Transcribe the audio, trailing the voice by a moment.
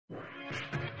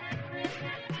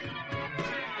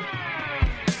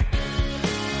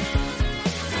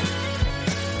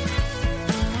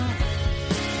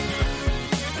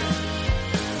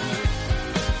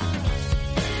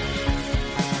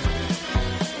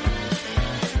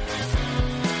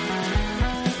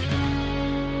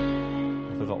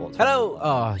Hello!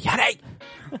 Oh, Yannick!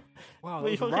 Wow, Well,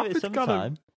 you that was thought it was rapid, Callum.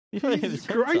 sometime. You thought it was Jesus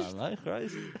Christ. sometime, right?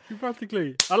 Christ. You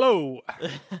practically. Hello.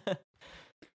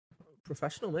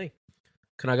 Professional me.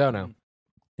 Can I go now?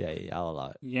 Yeah, I'll allow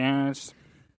it. Yes.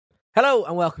 Hello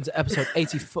and welcome to episode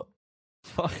 84.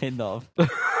 Fucking love.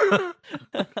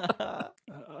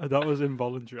 That was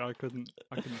involuntary. I couldn't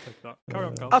take that. Carry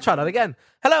on, Callum. I'll try that again.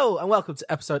 Hello and welcome to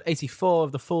episode 84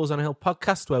 of the Fools on a Hill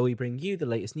podcast, where we bring you the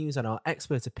latest news and our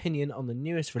expert opinion on the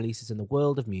newest releases in the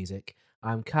world of music.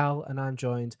 I'm Cal and I'm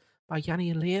joined by Yanni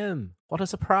and Liam. What a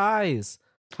surprise!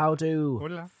 How do,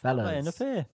 Hola. How did I end up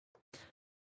fellas?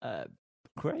 here?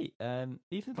 Great. Even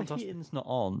if the Fantastic. heating's not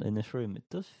on in this room, it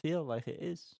does feel like it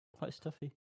is quite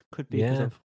stuffy. Could be because Yeah.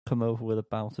 I've come over with a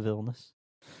bout of illness.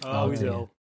 Oh, he's dear.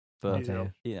 ill. But, He's ill.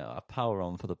 you know, I power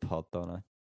on for the pod, don't I?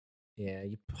 Yeah,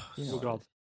 You know Oh, what it God. is.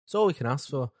 it's all we can ask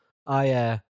for.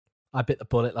 I bit the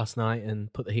bullet last night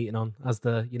and put the heating on as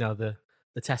the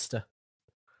tester.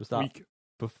 Was that Weak.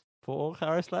 before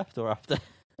Harris left or after?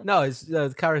 No, it's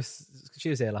Karis. She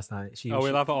was here last night. She,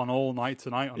 We'll have it on all night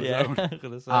tonight on his yeah, own. I'm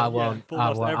gonna say. I Yeah, won't. full I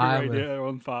blast won't. every I'm a- radiator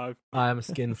on 5. I am a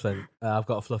skinflint. I've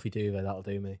got a fluffy duvet. That'll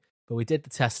do me. But we did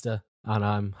the tester, and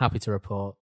I'm happy to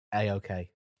report A-OK.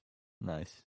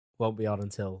 Nice. Won't be on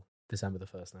until December the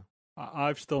 1st now.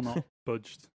 I've still not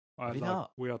budged. Have you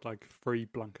not? We had like 3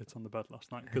 blankets on the bed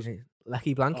last night because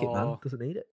Lucky blanket, man. Oh. Doesn't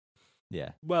need it.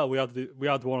 Yeah. well we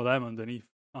had one of them underneath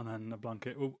and then a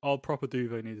blanket. Our proper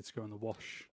duvet needed to go in the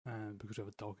wash because we have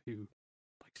a dog who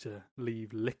likes to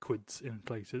leave liquids in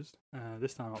places.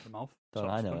 This time out the mouth. Don't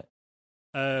I know it?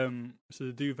 So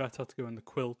the duvet had to go in the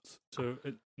quilt. So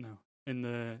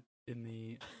in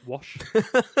the wash.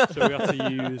 So we had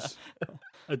to use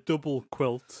a double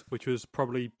quilt, which was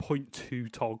probably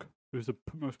 0.2 tog. It was the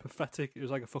most pathetic. It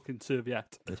was like a fucking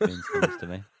serviette. This means things to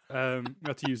me. We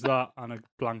had to use that and a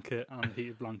blanket and a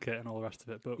heated blanket and all the rest of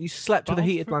it. But You slept with a Balls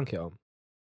heated for- blanket on?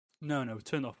 no,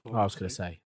 turn it off. Oh, I was going to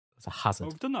say. It's a hazard.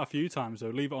 Well, we've done that a few times though.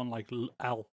 Leave it on like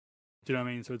L. Do you know what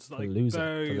I mean? So it's like loser,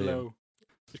 very for Liam. low.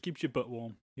 Just keeps your butt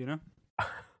warm. You know,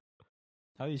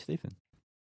 How are you sleeping?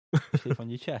 Sleep on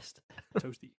your chest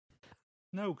toasty.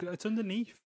 No, it's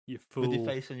underneath. You fool. with your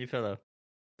face on your pillow.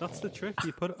 That's the trick.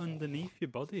 You put it underneath your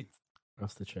body.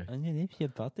 That's the trick. Underneath your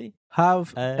body.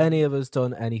 Have Um, any of us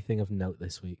done anything of note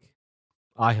this week?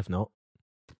 I have not.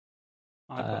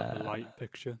 I put up a light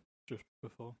picture just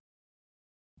before.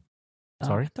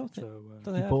 Sorry? I don't think. So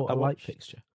don't You think bought I a light watched-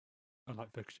 fixture. a light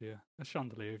fixture, yeah. A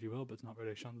chandelier, if you will, but it's not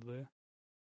really a chandelier.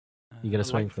 You get a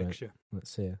swing light for it? fixture.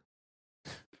 Let's see.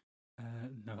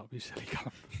 No, that'd be silly,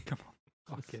 Callum. Come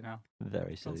on. Okay, now.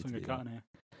 Very Don't silly. swing to a do cat that. in here.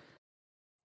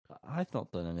 I've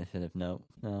not done anything of note.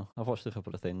 No, I've watched a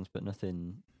couple of things, but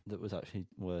nothing that was actually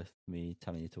worth me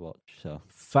telling you to watch. So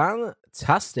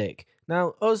Fantastic.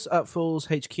 Now, us at Fools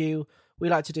HQ, we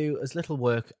like to do as little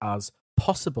work as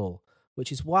possible,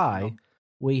 which is why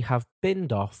we have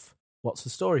binned off What's the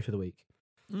Story for the week.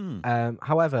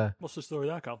 However, What's the story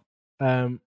there, Cal?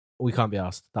 we can't be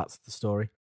asked. That's the story.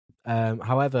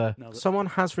 However, No, someone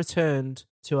has returned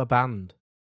to a band.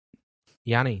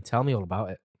 Yanni, tell me all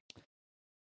about it.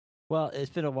 well,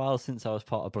 it's been a while since I was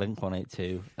part of Blink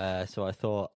 182, so I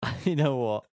thought, you know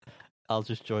what, I'll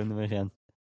just join them again.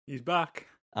 He's back.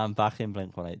 I'm back in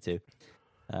Blink 182.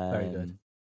 Very good. Blink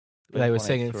They were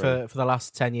singing 183. for the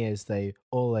last 10 years.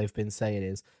 All they've been saying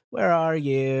is, "Where are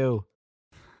you?"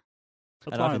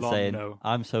 That's And my I've been alarm, saying, no.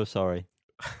 I'm so sorry.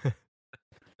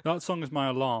 That song is my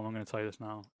alarm, I'm going to tell you this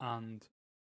now. And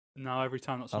now every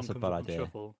time that song That's a comes bad up idea. on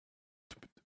shuffle,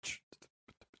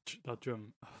 that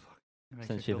drum, oh, fuck, it makes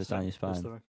Sends me feel shivers sick. down your Full spine.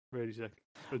 stomach. Really sick.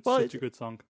 It's Well, such a good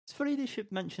song. It's funny they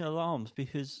should mention alarms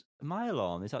because my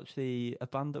alarm is actually a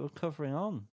band that we're covering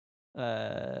on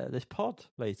this pod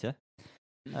later.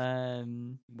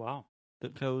 Wow.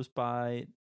 That goes by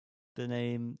the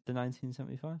name The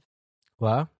 1975.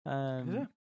 Wow. Is it?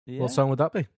 Yeah. What song would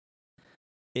that be?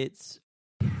 It's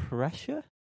Pressure,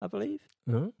 I believe,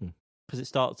 Oh. because it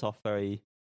starts off very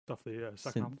Off the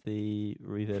second album. synthy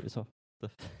reverb. It's off the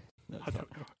no, I it's, not.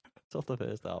 don't know. It's off the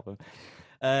first album.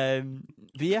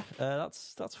 But yeah,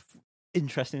 that's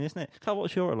interesting, isn't it? Carl,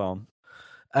 what's your alarm?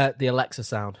 The Alexa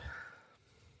sound.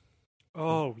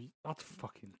 Oh, that's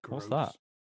fucking gross. What's that?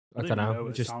 I didn't don't even know.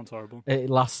 It Just sounds horrible. it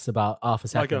lasts about half a Like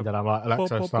second, a and I'm like,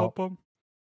 Alexa, Bum, stop. bum, bum.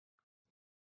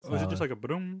 Or is it So, just like a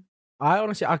boom?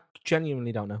 I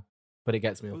genuinely don't know. but it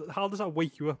gets me up. How does that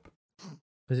wake you up?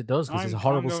 Because it does, because it's a I'm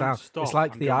horrible going sound. to stop, It's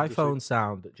like I'm the going to sleep. iPhone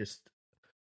sound that just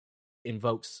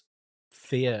invokes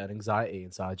fear and anxiety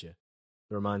inside you.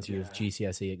 It reminds you of Yeah.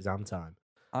 GCSE exam time.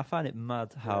 I find it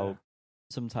mad how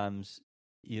sometimes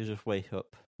you just wake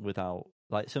up without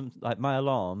like my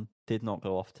alarm did not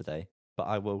go off today, but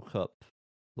I woke up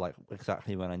like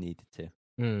exactly when I needed to.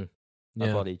 Mm. My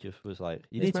Yeah. body just was like,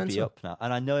 you It's need to be mental. up now.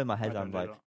 And I know in my I head, don't I'm do like,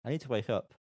 that. I need to wake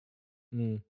up.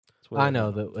 Mm. It's weird. I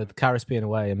know that with Karis being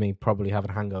away and me probably having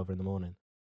a hangover in the morning,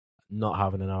 not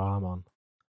having an alarm on,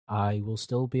 I will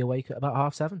still be awake at about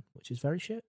 7:30, which is very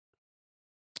shit.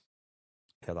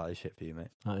 Yeah, that is shit for you, mate.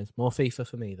 That is more FIFA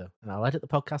for me, though. And I'll edit the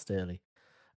podcast early.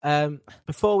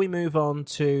 Before we move on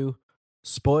to,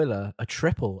 spoiler, a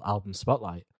triple album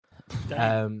spotlight,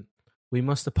 we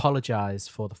must apologise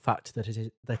for the fact that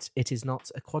it is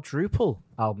not a quadruple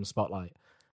album spotlight.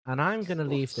 And I'm going to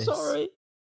leave this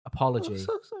apology. I'm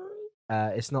so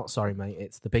sorry. It's not sorry, mate.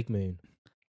 It's the Big Moon.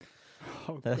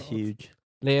 Oh, That's God. huge.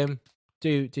 Liam,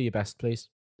 do your best, please.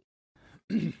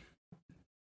 Do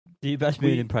your best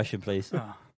moon impression, please.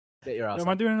 Ah. Get your ass. Am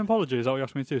I doing an apology? Is that what you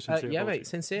asked me to do? Yeah, Sincere mate. apology?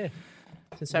 Sincere.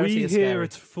 Sincerity We is here scary.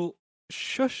 at full.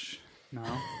 Shush.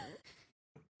 Now.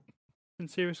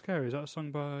 Sincere is Scary. Is that a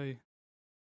song by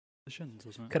The Shins,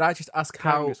 wasn't it? Could I just ask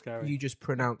Caring how is scary. you just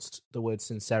pronounced the word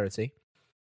sincerity?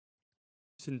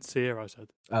 Sincere, I said.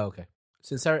 Oh, okay.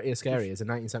 Sincerity is Scary is a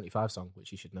 1975 song,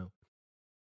 which you should know.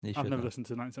 You I've should never know. listened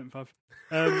to 1975.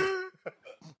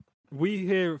 We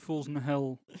here at Fools on the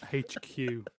Hill HQ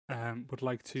would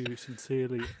like to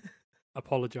sincerely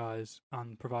apologise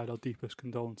and provide our deepest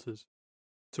condolences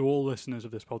to all listeners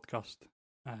of this podcast,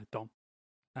 Dom,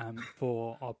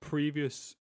 for our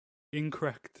previous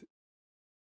incorrect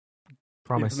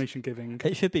Promise. information giving.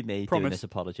 It should be me doing Promise. this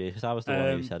apology because I was the one who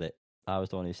Um, said it. I was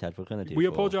the one who said we're going to do. We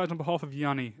 4. apologise on behalf of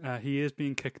Yanni. He is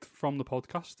being kicked from the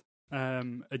podcast.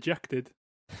 Ejaculated.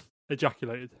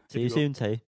 if See you will. soon,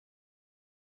 Tay.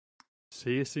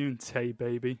 See you soon, Tay,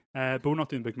 baby. But we're not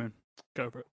doing Big Moon. Get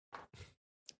over it.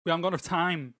 We haven't got enough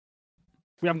time.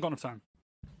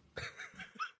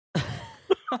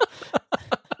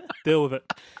 Deal with it.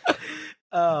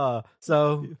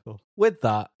 So Beautiful. with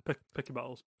that, Pick your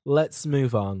battles. let's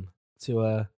move on to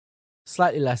a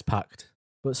slightly less packed,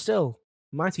 but still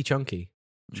mighty chunky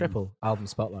triple album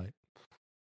spotlight.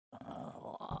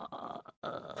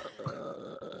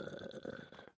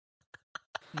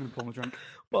 I'm going to pull my drink.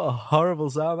 What a horrible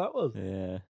sound that was.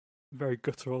 Yeah. Very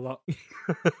guttural, that.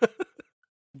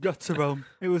 Guttural.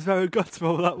 It was very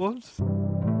guttural, that was.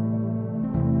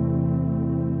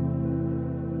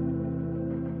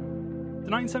 The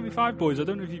 1975 boys, I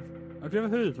don't know if have you ever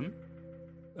heard of them?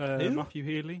 Who? Matthew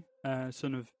Healy,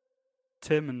 son of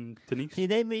Tim and Denise. Can you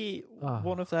name me Ah.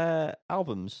 one of their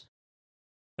albums?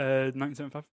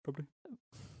 1975, probably.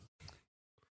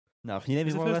 No, can you name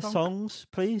Is me the one of their first song? songs,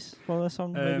 please? One of their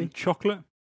songs, maybe? Chocolate.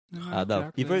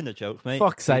 No, you've ruined the joke, mate.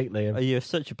 Fuck's sake, Liam. You're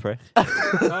such a prick.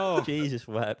 Oh, Jesus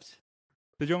wept.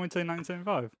 did you want me to say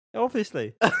 1975?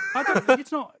 Obviously. I don't think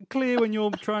it's not clear when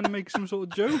you're trying to make some sort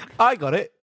of joke. I got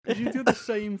it. Because you do the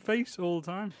same face all the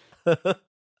time. They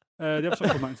have a song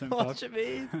called 1975. What do you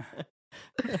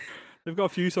mean? They've got a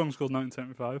few songs called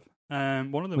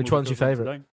 1975. One of them. Which will one's be your goes on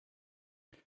favourite?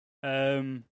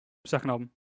 today. Second album.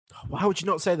 Why would you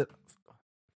not say that?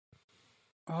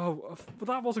 Oh, but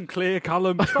that wasn't clear,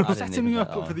 Callum. Stop I didn't setting even me get up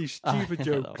that for one. these I didn't stupid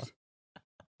get that jokes.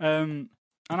 And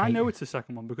I know it's the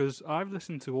second one because I've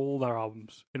listened to all their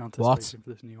albums in anticipation for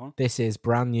this new one. This is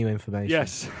brand new information.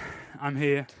 Yes, I'm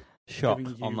here. Shock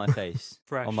Giving you on my face.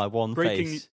 fresh. On my one Breaking-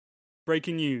 face.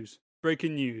 Breaking news.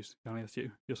 Breaking news. Yanni, that's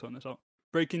you. You're sorting this out.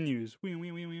 Breaking news.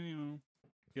 You'll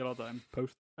have that in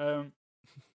post.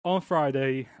 On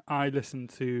Friday, I listened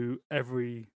to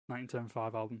every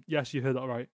 1975 album. Yes, you heard that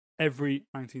right. Every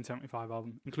 1975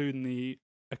 album, including the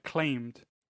acclaimed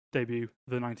debut,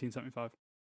 The 1975.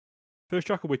 First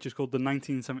track of which is called The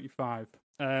 1975.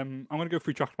 I'm going to go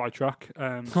through track by track.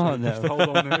 Oh, so no. just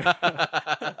hold on.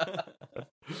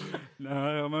 No,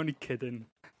 I'm only kidding.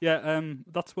 Yeah,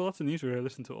 that's the news really. I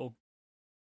listened to it all.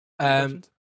 Any questions?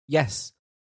 Yes.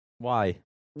 Why?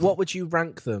 What would you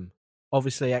rank them?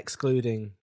 Obviously,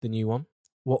 excluding the new one.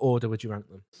 What order would you rank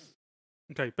them?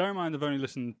 Okay, bear in mind I've only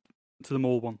listened to them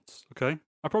all once. Okay,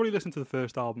 I probably listened to the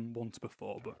first album once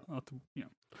before, but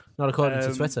Not according to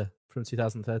Um, Twitter from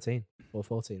 2013 or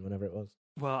 14, whenever it was.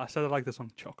 well, I said I like the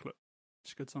song "Chocolate."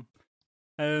 It's a good song.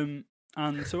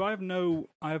 And so I have no,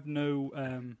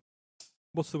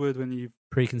 what's the word when you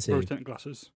Preconceived. rose-tinted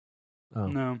glasses? Oh.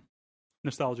 No,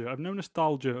 nostalgia. I have no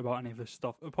nostalgia about any of this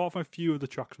stuff, apart from a few of the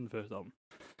tracks from the first album.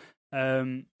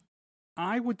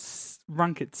 I would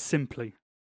rank it simply.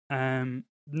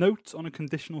 Notes on a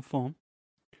Conditional Form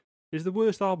is the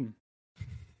worst album.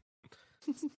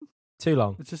 Too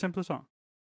long. It's as simple as that.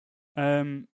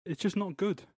 It's just not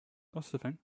good. That's the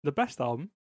thing. The best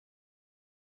album.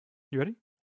 You ready?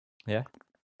 Yeah.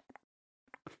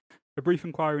 A Brief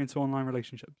Inquiry into Online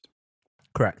Relationships.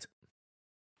 Correct.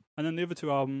 And then the other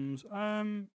two albums,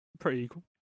 pretty equal,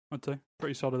 I'd say.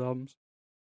 Pretty solid albums.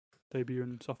 Debut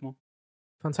and sophomore.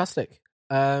 Fantastic.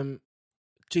 Do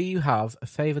you have a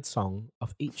favoured song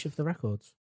of each of the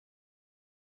records?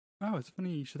 Oh, it's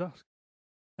funny you should ask.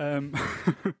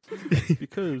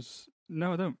 Because,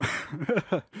 no, I don't.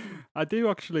 I do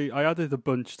actually. I added a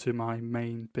bunch to my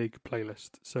main big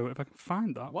playlist. So if I can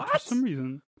find that, for some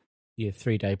reason. Your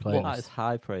 3-day That playlist. is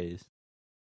high praise.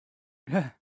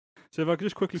 Yeah. So if I could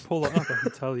just quickly pull that up, I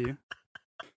can tell you.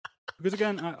 Because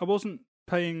again, I wasn't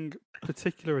paying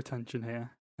particular attention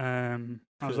here.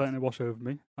 I was letting it wash over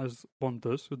me, as one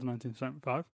does with the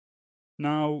 1975.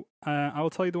 Now, I will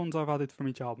tell you the ones I've added from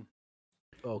each album.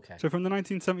 Okay. So from the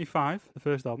 1975, the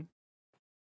first album,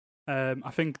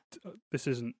 I think this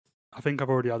isn't. I think I've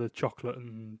already added Chocolate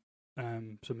and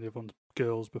some of the other ones,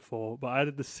 Girls, before, but I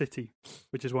added The City,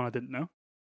 which is one I didn't know.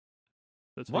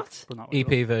 What?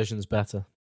 EP version's better.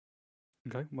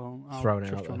 Okay, well, I'll Throwing it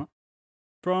trust out you on there.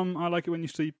 that. From I Like It When You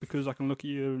Sleep because I can look at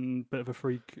you in a bit of a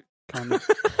freak kind of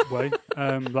way.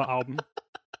 That album.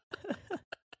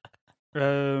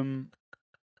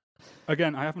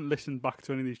 Again, I haven't listened back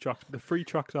to any of these tracks, but the 3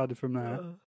 tracks I added from there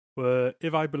were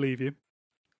If I Believe You,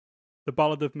 The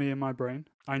Ballad of Me and My Brain.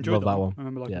 I enjoyed Love that one. I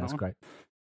remember liking Yeah, that that's one. great.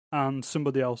 And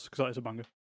Somebody Else because that is a banger.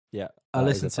 Yeah. I that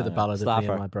is listened a to the banger. ballad of Me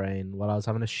Slapper. in My Brain while I was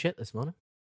having a shit this morning.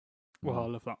 Well, I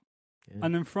love that. Yeah.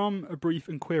 And then from A Brief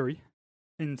Inquiry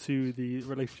into the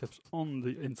relationships on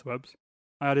the interwebs,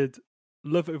 I added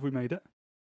Love It If We Made It.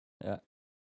 Yeah.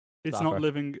 It's Slapper. Not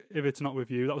Living If It's Not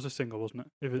With You. That was a single, wasn't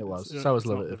it? If It was. It's So was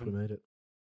Not Love It If We Living. Made It.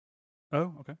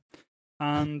 Oh, okay.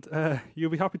 And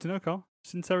you'll be happy to know, Carl,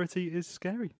 Sincerity Is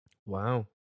Scary. Wow.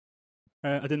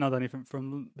 I didn't add anything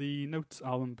from the Notes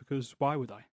album because why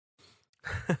would I?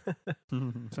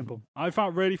 Simple. I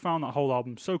really found that whole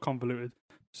album so convoluted,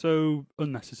 so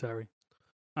unnecessary.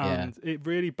 And it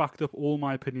really backed up all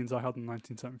my opinions I had in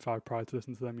 1975 prior to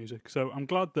listening to their music. So I'm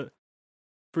glad that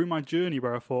through my journey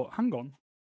where I thought, hang on,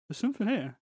 there's something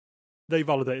here, they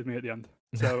validated me at the end.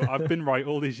 So I've been right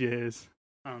all these years,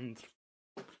 and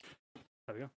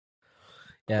there we go.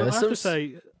 Yeah, But I have to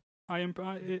say,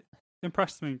 it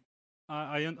impressed me.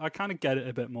 I kind of get it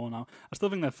a bit more now. I still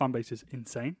think their fan base is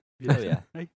insane. If you Oh, listen. yeah.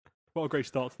 Hey, what a great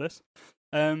start to this.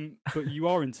 But you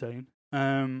are insane.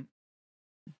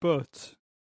 But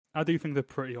I do think they're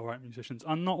pretty alright musicians.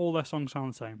 And not all their songs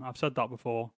sound the same. I've said that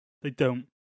before. They don't.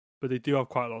 But they do have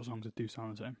quite a lot of songs that do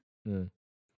sound the same.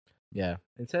 Yeah.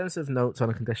 In terms of Notes on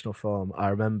a Conditional Form, I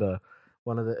remember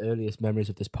one of the earliest memories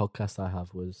of this podcast I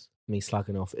have was me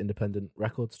slagging off independent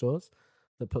record stores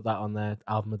that put that on their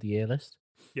album of the year list.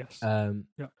 Yes.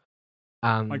 Yeah.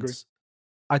 And I agree.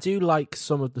 I do like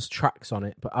some of the tracks on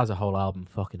it, but as a whole album,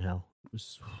 fucking hell, it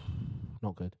was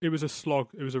not good. It was a slog.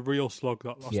 It was a real slog,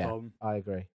 that last album. I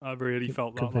agree. I really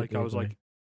felt that. Like, Completely I was agree. like,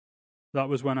 that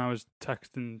was when I was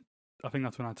texting. I think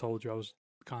that's when I told you I was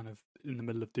kind of in the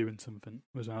middle of doing something.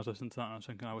 Was when I was listening to that and I was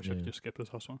thinking, I wish I could just skip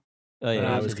this last one. Oh, And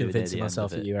yeah, I you was said you were near convincing the end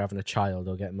myself of that it. you were having a child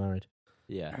or getting married.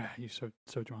 Yeah. You're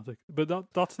so dramatic. But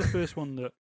that's the first one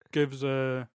that gives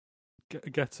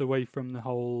gets away from the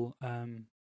whole.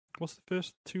 What's the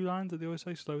first 2 lines that they always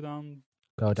say? Slow down.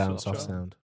 Go down, Sort of soft show.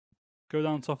 sound. Go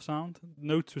down, soft sound.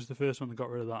 Notes was the first one that got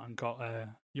rid of that and got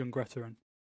Young Greta in,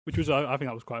 which was I think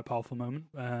that was quite a powerful moment.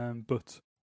 But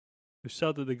it's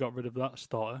sad that they got rid of that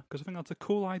starter because I think that's a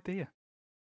cool idea,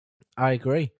 I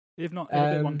agree. if not a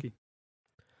bit Um, wonky.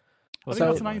 I Well, think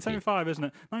that's so- 1975, isn't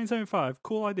it? 1975,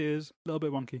 cool ideas, a little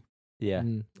bit wonky. Yeah.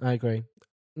 I agree.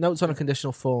 Notes on a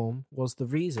Conditional Form was the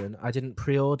reason I didn't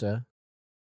pre-order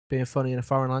Being Funny in a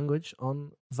Foreign Language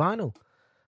on vinyl.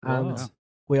 And Wow.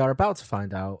 we are about to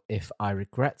find out if I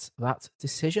regret that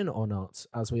decision or not,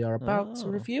 as we are about to Oh.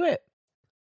 review it.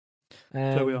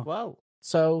 So we are. Well,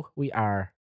 So we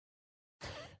are.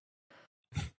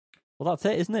 well, that's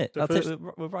it, isn't it? The That's first- it.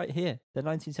 We're right here. The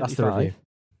That's the 1975. review.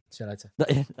 See you later.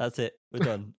 That's it. We're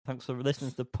done. Thanks for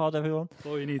listening to the pod, everyone. That's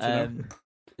all you need to know.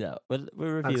 Yeah, we're Thanks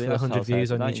reviewing for the 100 that's how I views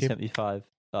said, on YouTube. 1975.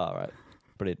 All right,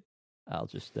 brilliant. I'll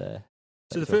just. So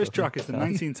the first track is the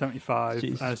 1975,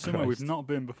 Jesus somewhere we've Christ. not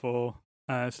been before.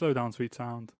 Slow Down, Sweet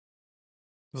Sound.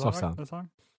 Was Soft that Sound. That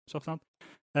time? Soft Sound.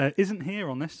 Isn't here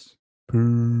on this.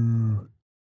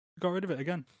 Got rid of it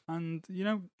again, and you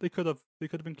know they could have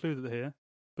included it here.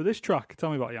 But this track, tell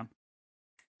me about it, Jan.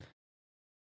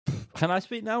 Can I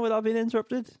speak now without being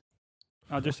interrupted?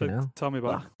 I just Fucking said, hell. tell me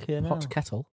about it. Fucking Hot hell.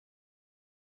 kettle.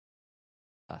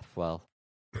 Well,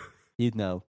 you'd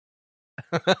know.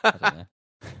 I don't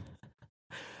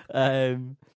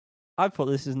know. I thought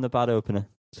this isn't a bad opener,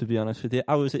 to be honest with you.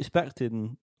 I was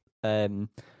expecting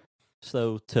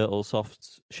slow turtle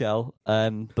soft shell,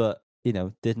 but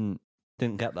didn't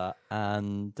get that,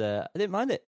 and I didn't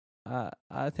mind it.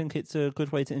 I think it's a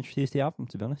good way to introduce the album,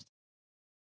 to be honest.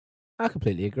 I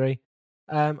completely agree.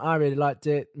 I really liked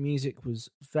it. Music was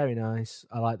very nice.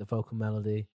 I liked the vocal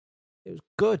melody. It was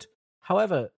good.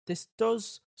 However, this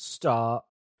does start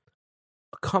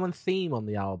a common theme on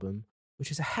the album, which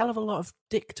is a hell of a lot of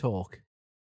dick talk.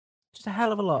 Just a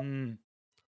hell of a lot.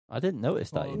 I didn't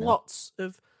notice that. Lots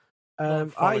of.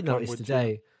 I noticed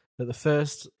today that the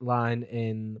first line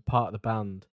in Part of the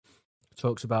Band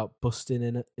talks about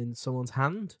busting in someone's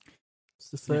hand.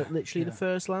 It's literally the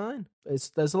first line.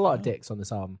 There's a lot of dicks on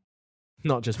this album,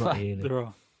 not just Matty Healy. There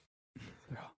are.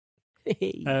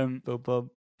 Bub.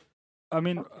 I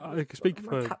mean, I can speak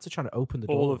for. Cats are trying to open the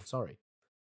all door. of- Sorry,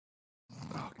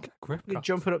 Get a grip. you're Kat.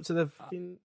 jumping up to the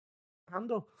fucking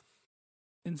handle.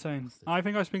 Insane. I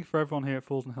think I speak for everyone here at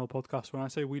Fools on the Hill podcast when I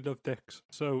say we love dicks.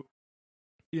 So,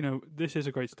 this is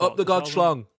a great start. Up the This god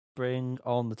album- schlong. Bring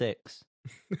on the dicks.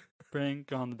 Bring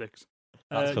on the dicks.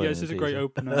 That's funny, this is a great easy.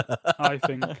 opener, I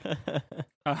think.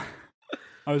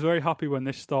 I was very happy when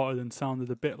this started and sounded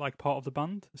a bit like Part of the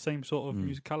Band, the same sort of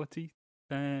musicality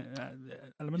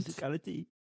elements. Musicality.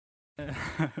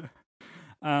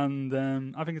 And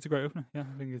I think it's a great opener. Yeah,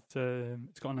 I think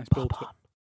it's got a nice build to it.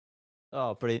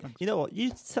 Oh, brilliant. Thanks. You know what?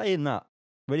 You saying that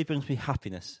really brings me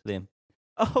happiness, Liam.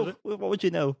 Does Oh, it? what would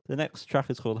you know? The next track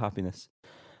is called Happiness.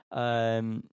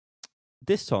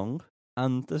 This song,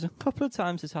 and there's a couple of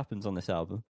times this happens on this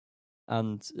album,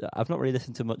 and I've not really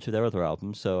listened to much of their other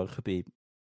albums, so I could be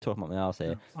talking about my arse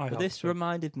here. I But have this to.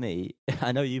 reminded me,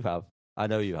 I know you have,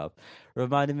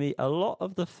 reminded me a lot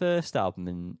of the first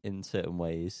album in certain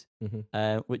ways,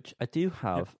 which I do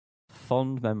have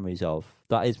fond memories of.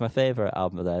 That is my favourite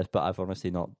album of theirs, but I've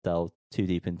honestly not delved too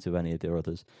deep into any of their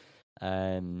others.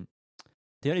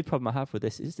 The only problem I have with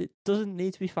this is it doesn't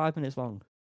need to be 5 minutes long.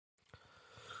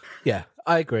 Yeah,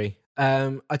 I agree.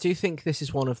 I do think this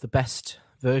is one of the best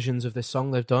versions of this song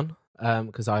they've done,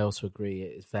 because I also agree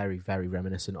it is very, very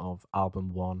reminiscent of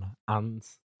Album 1 and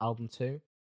Album 2,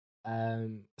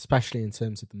 especially in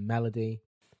terms of the melody.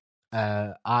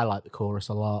 I like the chorus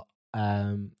a lot.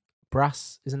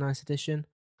 Brass is a nice addition,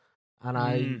 and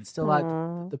I still like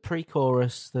the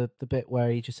pre-chorus, the bit where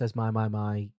he just says my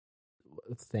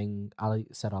thing. Ali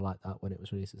said I like that when it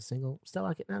was released as a single. Still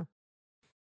like it now.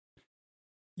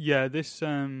 Yeah, this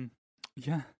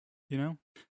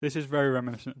this is very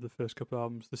reminiscent of the first couple of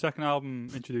albums. The second album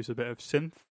introduced a bit of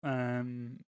synth.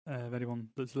 If anyone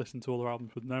that's listened to all their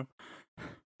albums would know,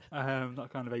 that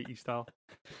kind of 80s style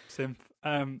synth.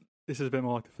 This is a bit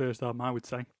more like the first album, I would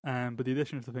say. But the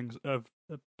addition of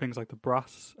things like the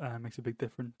brass makes a big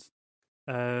difference.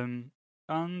 And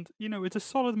it's a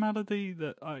solid melody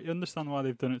that I understand why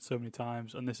they've done it so many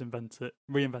times, and this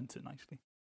reinvents it nicely.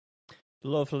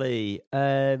 Lovely.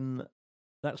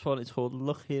 Next one is called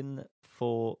Looking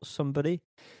for Somebody.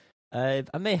 I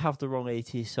may have the wrong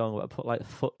 80s song, but I put like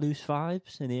Footloose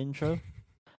vibes in the intro.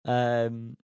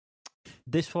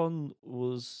 This one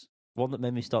was one that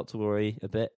made me start to worry a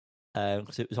bit,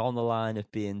 because it was on the line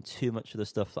of being too much of the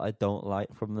stuff that I don't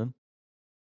like from them.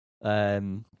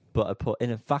 But I put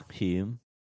in a vacuum,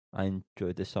 I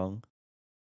enjoyed this song.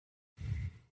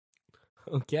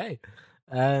 Okay.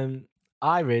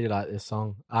 I really like this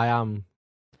song. I am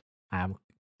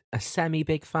a semi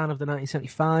big fan of the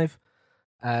 1975.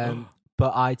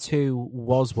 But I too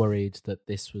was worried that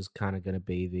this was kind of going to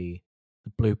be the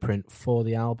blueprint for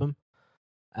the album.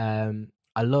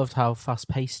 I loved how fast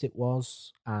paced it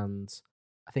was, and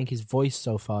I think his voice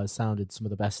so far has sounded some of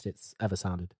the best it's ever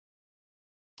sounded.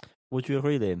 Would you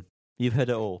agree, Liam? You've heard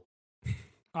it all.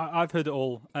 I've heard it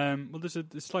all. Well, there's a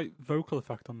slight vocal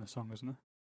effect on this song, isn't there?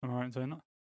 Am I right in saying that?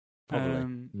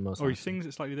 Probably. Most Or he likely. sings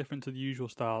it slightly different to the usual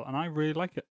style, and I really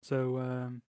like it. So,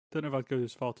 don't know if I'd go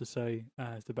as far to say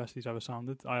it's the best he's ever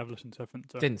sounded. I have listened to everything.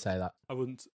 So Didn't say that. I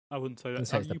wouldn't say Didn't that.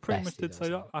 say it's the You pretty much best did he's say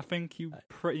ever that. I think you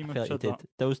pretty I much feel like you said did. that.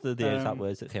 Those are the exact Um,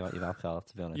 words that came out of your mouth, Carl,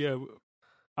 to be honest. Yeah,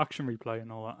 action replay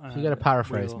and all that. If you're going to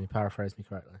paraphrase we'll- me, paraphrase me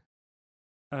correctly.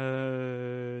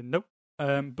 Nope.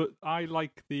 But I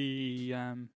like the.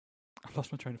 I've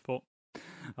lost my train of thought.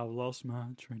 I've lost my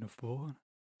train of thought.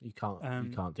 You can't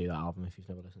do that album if you've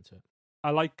never listened to it. I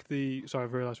like the. Sorry,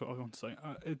 I've realised what I want to say.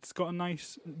 It's got a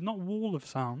nice, not wall of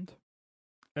sound,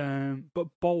 but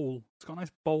bowl. It's got a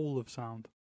nice bowl of sound.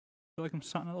 I feel like I'm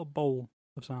sat in a little bowl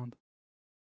of sound.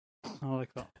 I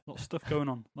like that. A lot of stuff going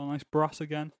on. A lot of nice brass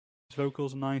again. His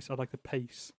vocals are nice. I like the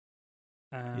pace.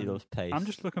 He loves pace. I'm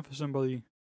just looking for somebody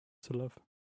to love.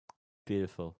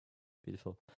 Beautiful.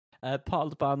 Part of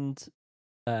the band,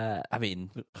 I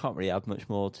mean, we can't really add much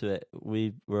more to it.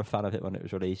 We were a fan of it when it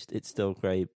was released. It's still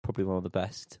great. Probably one of the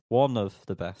best.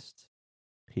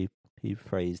 He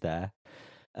phrased there.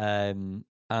 And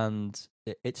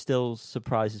it still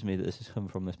surprises me that this has come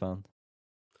from this band.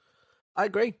 I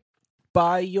agree.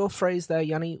 By your phrase there,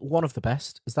 Yanni, one of the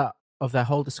best. Is that of their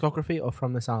whole discography or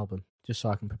from this album? Just so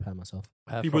I can prepare myself.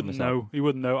 He wouldn't know. He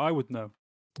wouldn't know. I would know.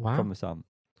 Wow. From this album.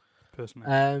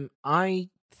 Personally. I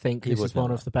think this is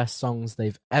one of the best songs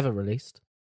they've ever released.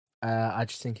 I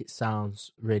just think it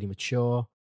sounds really mature.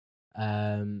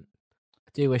 I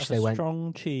do wish they went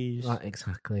strong cheese. Right,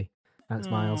 exactly. Thanks,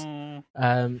 Miles.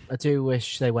 I do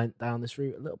wish they went down this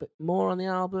route a little bit more on the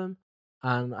album,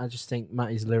 and I just think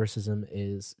Matty's lyricism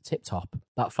is tip top.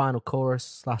 That final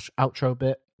chorus / outro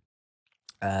bit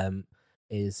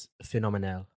is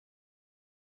phenomenal.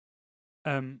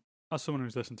 As someone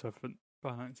who's listened to it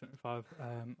by 1975,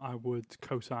 I would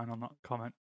co-sign on that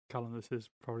comment. Callum, this is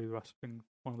probably the best thing,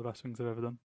 one of the best things I've ever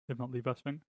done, if not the best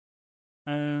thing.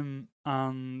 And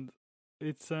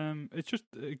it's just,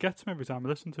 it gets me every time I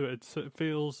listen to it. It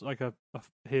feels like I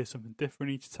hear something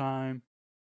different each time.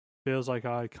 Feels like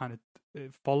I kind of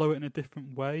follow it in a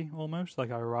different way, almost like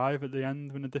I arrive at the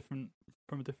end from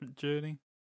a different journey.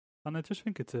 And I just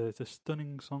think it's a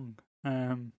stunning song.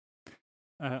 I'm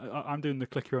doing the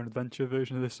click your own adventure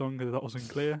version of this song, if that wasn't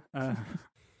clear. But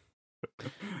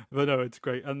no, it's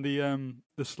great. And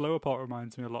the slower part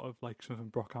reminds me a lot of like something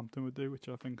Brockhampton would do, which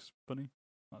I think's funny.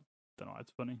 I don't know why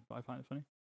it's funny, but I find it funny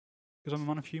because I'm a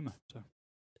man of humour. So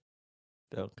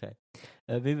okay,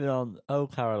 moving on. Oh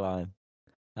Caroline,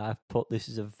 I've put this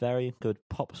is a very good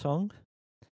pop song.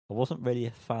 I wasn't really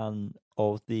a fan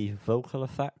of the vocal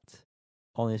effect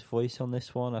on his voice on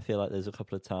this one. I feel like there's a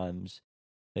couple of times,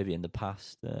 maybe in the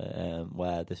past,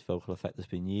 where this vocal effect has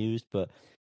been used, but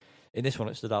in this one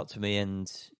it stood out to me.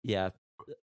 And yeah,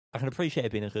 I can appreciate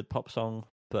it being a good pop song,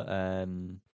 but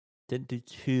didn't do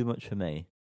too much for me.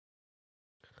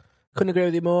 Couldn't agree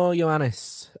with you more,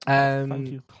 Johannes. Thank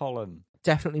you, Colin.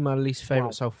 Definitely my least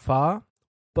favourite so far,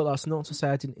 but that's not to say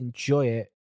I didn't enjoy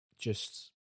it.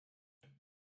 Just,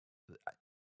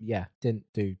 yeah, didn't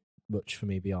do much for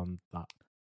me beyond that.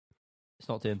 It's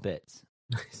not doing bits.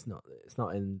 It's not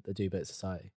in the Do Bit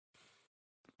Society.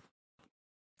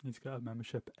 Need to get a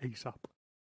membership ASAP.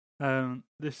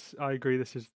 I agree.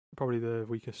 This is probably the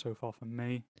weakest so far for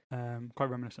me. Quite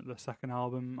reminiscent of the second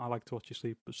album. I Like to Watch You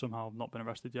Sleep, but somehow I've not been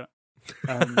arrested yet.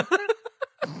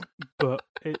 But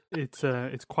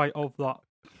it's quite of that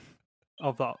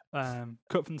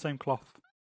cut from the same cloth,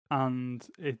 and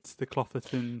it's the cloth that's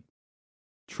been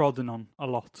trodden on a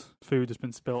lot. Food has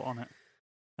been spilt on it.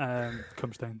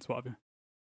 Cum stains, what have you.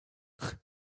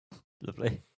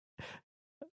 Lovely.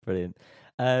 Brilliant.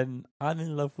 I'm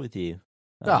in love with you.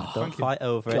 Don't fight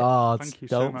over God. it. Thank you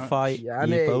Don't so much. fight. Yeah,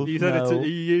 you both You said know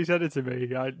you said it to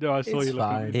me. I saw It's you looking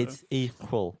fine. at me. it's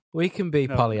equal. We can be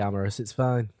No. polyamorous. It's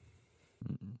fine.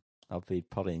 I'll be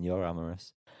probably in your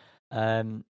amorous.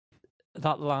 That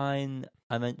line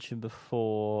I mentioned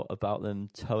before about them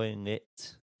towing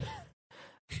it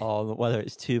on whether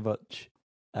it's too much.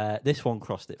 This one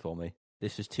crossed it for me.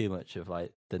 This was too much of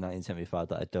like the 1975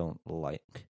 that I don't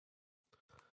like.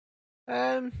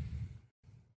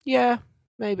 Yeah,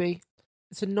 maybe.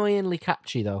 It's annoyingly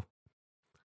catchy though.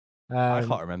 I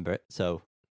can't remember it, so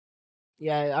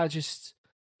Yeah,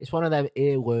 it's one of them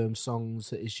earworm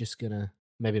songs that is just gonna,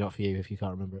 maybe not for you if you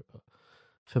can't remember it, but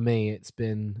for me it's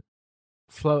been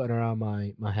floating around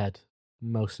my head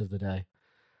most of the day.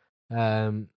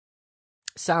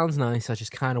 Sounds nice, I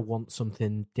just kind of want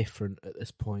something different at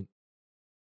this point.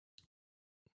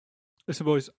 Listen,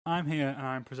 boys, I'm here and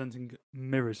I'm presenting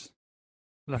Mirrors,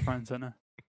 left, right, and centre.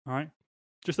 All right,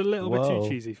 just a little bit too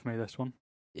cheesy for me. This one,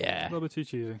 yeah, a little bit too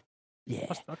cheesy.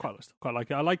 yeah. I quite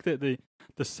like it. I like that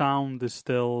the sound is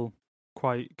still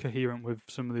quite coherent with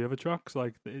some of the other tracks.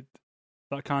 Like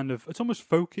that kind of, it's almost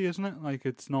folky, isn't it? Like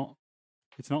it's not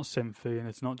synthy and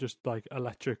it's not just like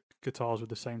electric guitars with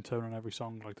the same tone on every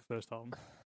song like the first album.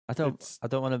 I don't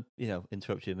want to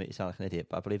interrupt you and make you sound like an idiot,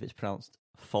 but I believe it's pronounced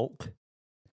folk.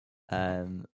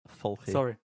 Folky.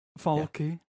 Sorry,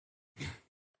 folky.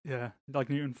 Yeah, like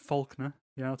Newton Faulkner.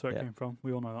 Yeah, that's where it came from.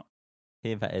 We all know that.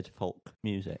 He invented folk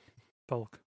music.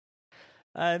 Folk.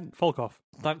 Folk off.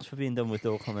 Thanks for being done with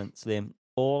your comments, Liam.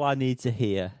 All I need to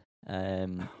hear.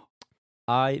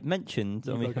 I mentioned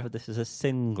when we covered this as a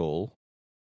single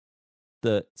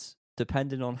that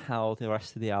depending on how the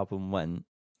rest of the album went,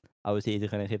 I was either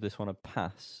going to give this one a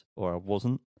pass or I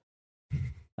wasn't.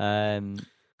 And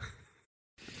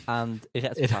it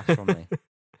gets a pass from me.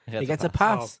 It gets a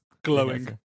pass. Oh,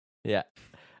 glowing. Yeah.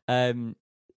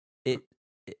 It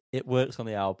works on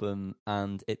the album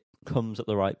and it comes at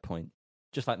the right point.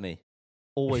 Just like me.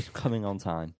 Always coming on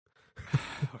time.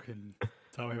 Fucking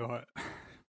tell me about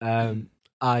it.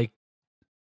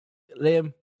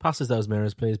 Liam, pass us those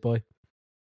mirrors, please, boy.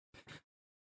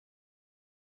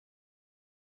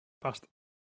 Passed.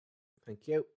 Thank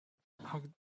you. How...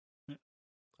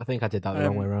 I think I did that the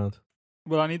wrong way around.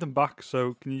 Well, I need them back,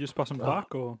 so can you just pass them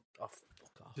back, or fuck off.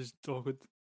 just awkward?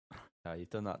 Oh, you've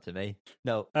done that to me.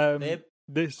 No. Liam,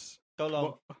 This go long.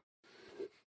 What?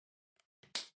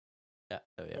 Yeah,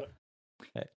 there we go.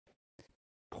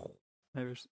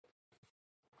 There's...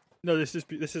 No, this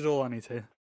is all I need to hear.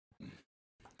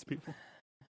 It's beautiful.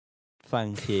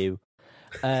 Thank you.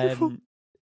 The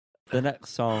next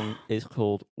song is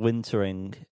called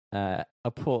Wintering. I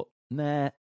put,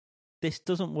 this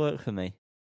doesn't work for me.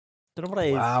 Don't know what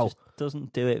it is. Just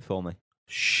doesn't do it for me.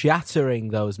 Shattering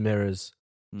those mirrors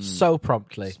so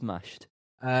promptly. Smashed.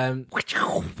 I'm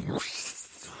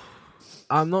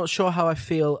not sure how I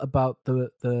feel about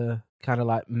the kind of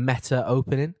like meta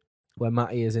opening where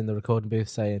Matty is in the recording booth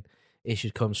saying he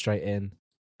should come straight in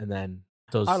and then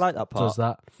I like that part. Does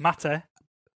that. Mate.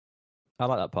 I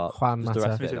like that part. Juan Just the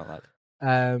rest Mata. of it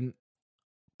I don't like.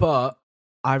 But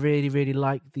I really, really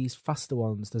like these faster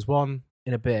ones. There's one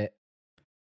in a bit.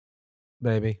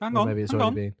 Maybe. Hang on. Maybe it's hang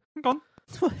already on.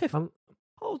 been.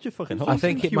 Hold your fucking I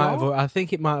think it you might are? have. I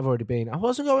think it might have already been. I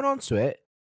wasn't going on to it.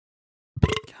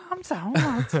 Calm down,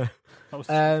 lad. That was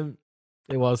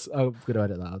It was. I'm going to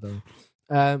edit that. I don't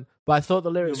know. But I thought the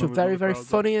lyrics You'll were know very, with very the crowd,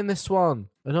 funny in this one.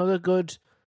 Another good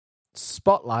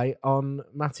spotlight on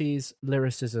Matty's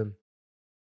lyricism.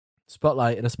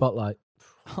 Spotlight in a spotlight.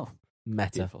 Oh, Meta.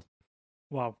 beautiful.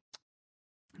 wow.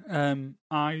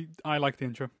 I like the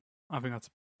intro. I think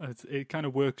it kind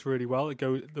of works really well.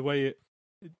 The way it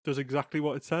does exactly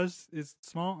what it says is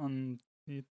smart and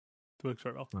it works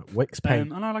very well. Like Wix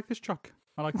paint. And I like this track.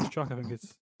 I think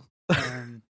it's.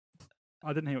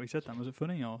 I didn't hear what you said then. Was it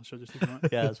funny or should I just ignore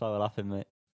it? Yeah, that's why we're laughing, mate.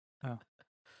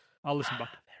 I'll listen back.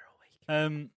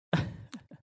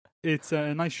 It's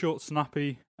a nice, short,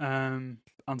 snappy, and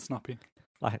snappy.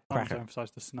 Like a I want to cracker. emphasise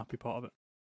the snappy part of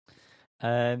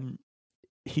it.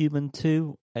 Human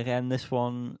 2, again, this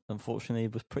one, unfortunately,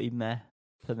 was pretty meh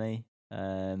for me.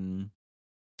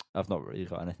 I've not really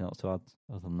got anything else to add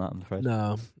other than that, I'm afraid.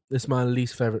 No, this is my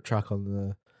least favourite track on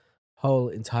the whole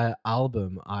entire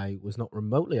album. I was not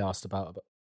remotely asked about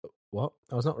what?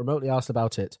 I was not remotely asked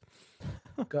about it.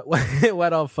 It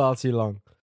went on far too long.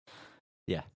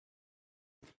 Yeah.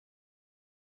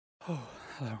 Oh,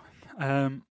 hello.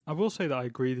 I will say that I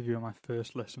agreed with you on my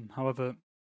first listen. However,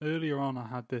 earlier on I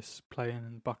had this playing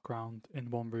in the background in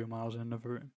one room while I was in another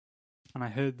room. And I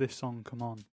heard this song come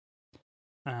on.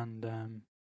 And I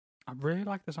really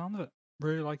like the sound of it.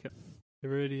 Really like it. It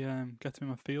really gets me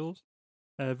in my feels.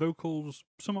 Vocals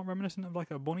somewhat reminiscent of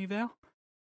like a Bon Iver.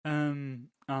 And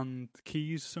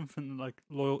keys, something like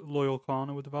Loyal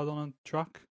Corner would have had on a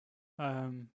track.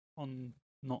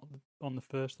 Not on the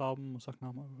first album or second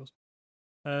album, whatever it was.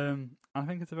 I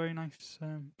think it's a very nice.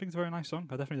 Song.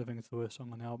 I definitely don't think it's the worst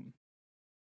song on the album.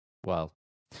 Well,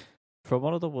 from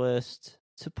one of the worst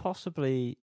to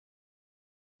possibly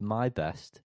my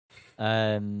best,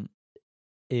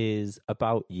 is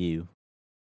About You.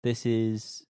 This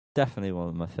is definitely one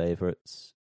of my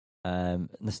favourites.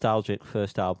 Nostalgic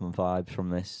first album vibes from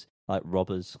this, like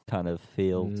Robbers kind of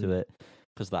feel to it,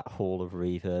 because that hall of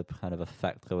reverb kind of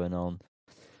effect going on.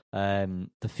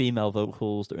 The female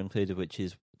vocals that are included, which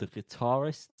is the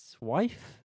guitarist's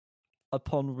wife.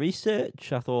 Upon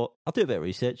research, I thought I'll do a bit of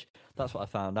research. That's what I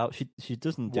found out. She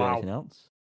doesn't do anything else.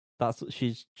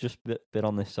 She's just been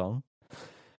on this song.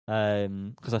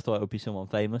 Because I thought it would be someone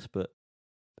famous, but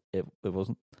it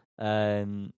wasn't.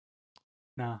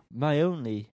 Nah. My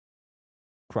only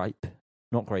gripe,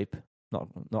 not grape,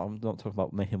 I'm not talking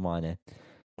about making wine here.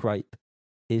 Gripe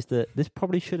is that this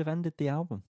probably should have ended the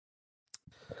album.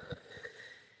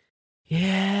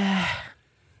 Yeah,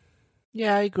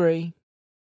 I agree.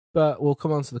 But we'll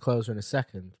come on to the closer in a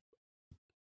second.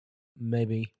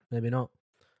 Maybe not.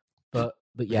 But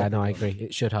yeah, no, I agree.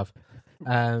 It should have.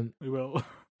 We will.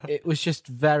 It was just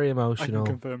very I emotional.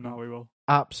 can confirm now we will.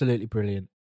 Absolutely brilliant.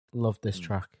 Loved this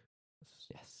track.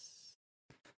 Yes.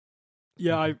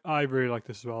 Yeah, I really like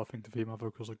this as well. I think the female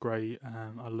vocals are great.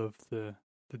 I love the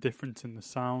difference in the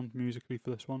sound musically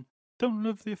for this one. Don't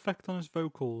love the effect on his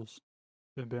vocals,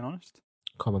 if I'm being honest.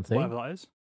 Common theme. Whatever that is.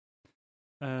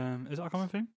 Is that a common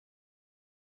theme?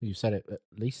 You said it at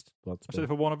least once. I said it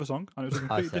for one other song, and it was a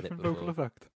completely different vocal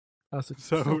effect. That's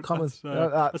So still common. Let's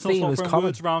not theme start is throwing common.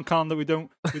 words around, Callum, that we don't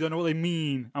know what they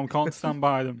mean, and we can't stand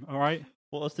by them. All right.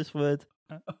 What was this word?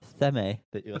 Theme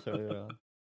that you're throwing around.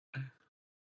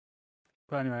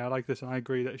 But anyway, I like this, and I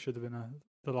agree that it should have been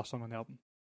the last song on the album.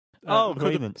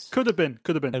 Agreements. Could have been.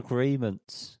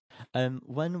 Agreements.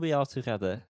 When we are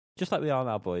together, just like we are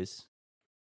now, boys.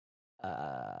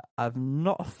 I'm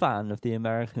not a fan of the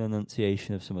American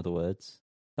enunciation of some of the words.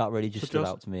 That really just stood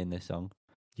out to me in this song.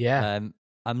 Yeah.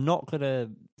 I'm not gonna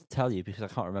tell you because I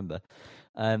can't remember.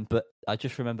 But I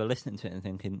just remember listening to it and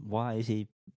thinking, why is he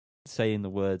saying the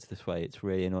words this way? It's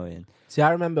really annoying. See,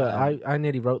 I remember I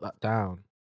nearly wrote that down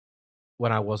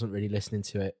when I wasn't really listening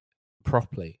to it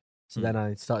properly. So then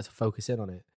I started to focus in on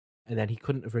it. And then he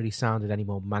couldn't have really sounded any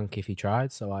more mank if he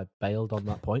tried, so I bailed on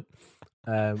that point.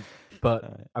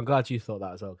 But I'm glad you thought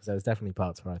that as well, because there was definitely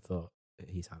parts where I thought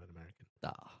he sounded American.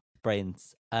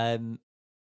 Brains.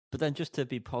 But then just to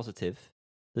be positive,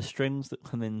 the strings that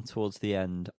come in towards the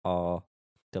end are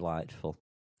delightful.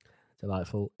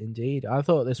 Delightful indeed. I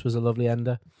thought this was a lovely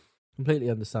ender. Completely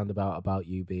understand about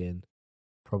you being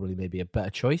probably maybe a better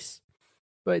choice.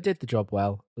 But it did the job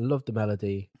well. Loved the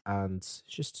melody, and it's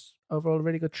just overall a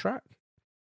really good track.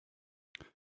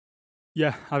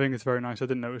 Yeah, I think it's very nice. I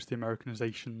didn't notice the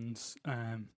Americanizations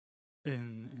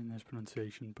in his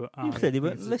pronunciation, but you clearly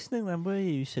weren't listening then, were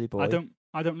you silly boy? I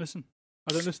don't listen.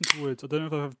 I don't listen to words. I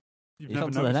don't know if you've never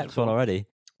on noticed to the next one already.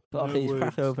 But No he's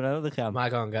cracking open another can. Might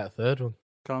go and get a third one.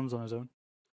 Callum's on his own.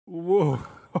 Whoa!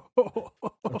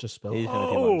 I just spilled. He's going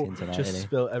to be wanking tonight. Just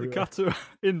spilled The everywhere. cats are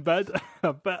in bed.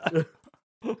 I bet.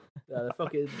 Yeah, they're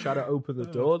fucking trying to open the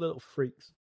door, the little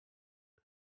freaks.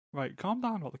 Right, calm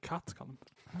down about the cats, Callum.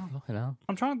 Fucking hell.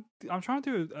 I'm trying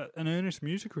to do an earnest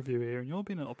music review here, and you're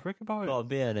being a little prick about it. Go on,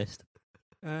 be earnest.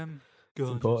 Gorgeous.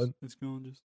 important. It's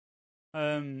gorgeous.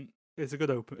 It's a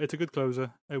good open. It's a good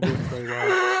closer. It works very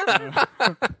well.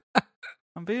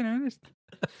 I'm being earnest.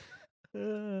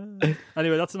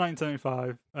 Anyway, that's a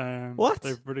 1975. What?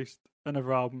 They've released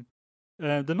another album.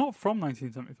 They're not from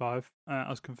 1975,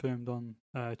 as confirmed on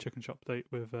Chicken Shop Date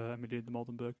with Amelia de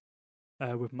Moldenberg,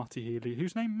 with Matty Healy,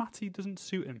 whose name Matty doesn't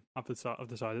suit him. I've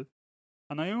decided,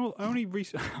 and I only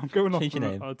recently I'm going off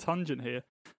on a tangent here.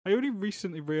 I only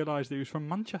recently realised that he was from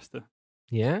Manchester.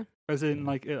 Yeah, as in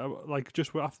like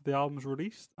just after the album's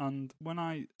released, and when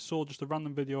I saw just a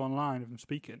random video online of him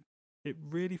speaking, it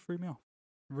really threw me off.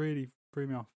 Really threw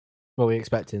me off. What were we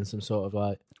expecting? Some sort of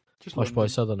like Just posh boy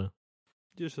southerner.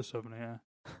 Just a southerner,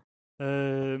 yeah.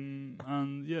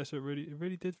 And yeah, so it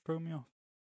really did throw me off.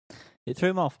 It threw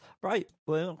him off. Right,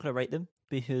 we're not going to rate them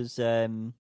because we are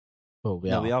going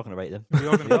to rate them. We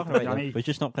are going to rate them. We're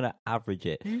just not going to average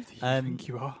it. Who do you think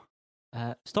you are?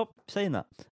 Stop saying that.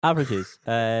 Averages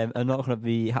are not going to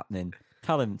be happening.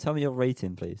 Callum, tell me your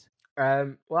rating, please.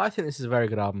 Well, I think this is a very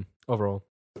good album overall.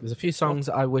 There's a few songs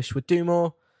that I wish would do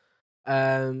more.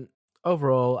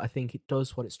 Overall, I think it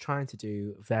does what it's trying to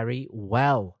do very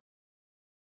well.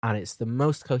 And it's the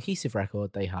most cohesive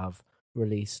record they have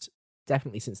released,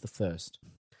 definitely since the first.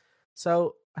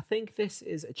 So I think this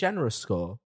is a generous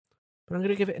score, but I'm going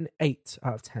to give it an 8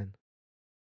 out of 10.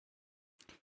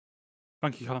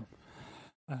 Thank you, Callum.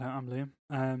 I'm Liam.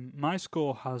 My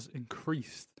score has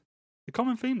increased. A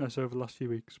common theme this over the last few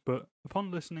weeks, but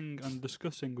upon listening and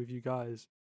discussing with you guys,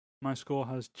 my score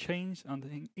has changed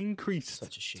and increased.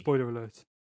 Such a sheep. Spoiler alert.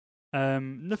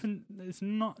 Nothing. It's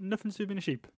not nothing to do being a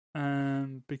sheep.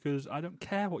 Because I don't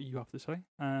care what you have to say.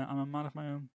 I'm a man of my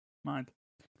own mind.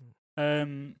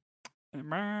 And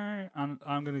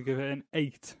I'm going to give it an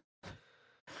 8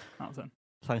 out of 10.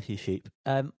 Thank you, sheep.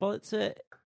 Well,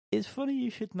 it's funny you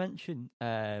should mention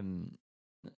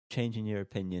changing your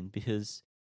opinion, because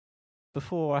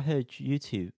before I heard you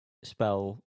two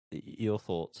spell your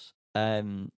thoughts,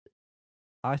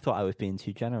 I thought I was being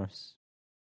too generous.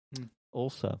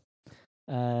 Also,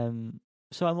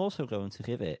 so I'm also going to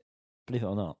give it, believe it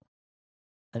or not,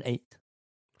 an 8.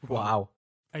 Wow.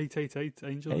 888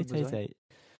 Angel. 888.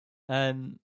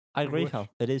 I agree, Cal.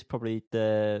 It is probably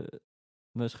the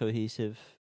most cohesive,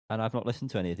 and I've not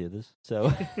listened to any of the others,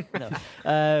 so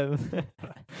no.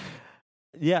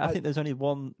 Yeah, I think there's only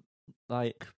one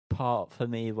like part for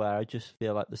me where I just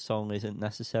feel like the song isn't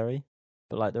necessary,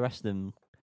 but like the rest of them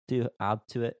do add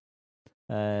to it.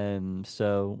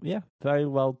 So yeah, very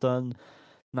well done,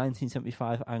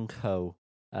 1975 and Co.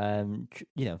 Do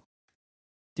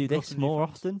this more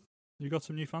often. You got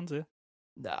some new fans here.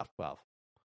 Nah, well,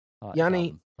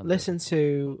 Yanni, listen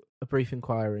to a brief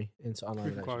inquiry into online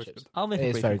Brief inquiry is relationships. good. I'll make It a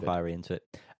is brief very good. inquiry into it.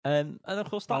 And of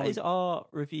course, that is our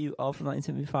review of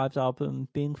 1975's album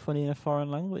Being Funny in a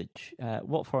Foreign Language.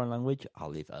 What foreign language? I'll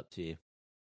leave it up to you.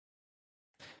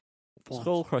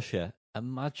 Skull Crusher.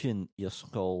 Imagine your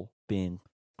skull being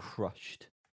crushed.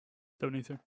 Don't need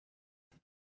to.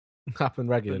 Happen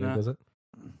regularly, But, does it?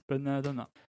 Been there, done that.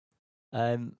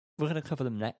 We're going to cover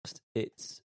them next.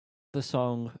 It's the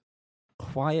song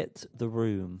Quiet the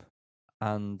Room.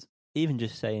 And even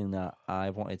just saying that, I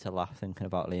wanted to laugh thinking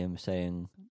about Liam saying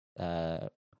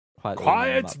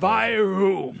Quiet thy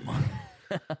room.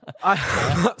 I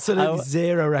have absolutely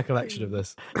zero recollection of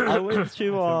this. I went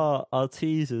through our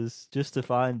teasers just to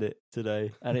find it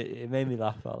today, and it made me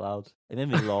laugh out loud. It made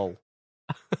me lol.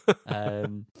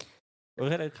 We're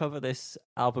going to cover this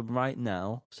album right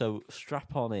now, so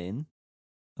strap on in,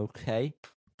 okay?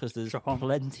 Because there's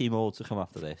plenty more to come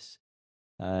after this.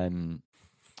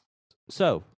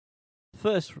 So,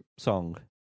 first song,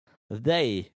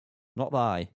 They, not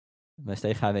Thy,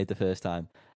 mistake I made the first time.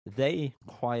 They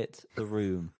Quiet the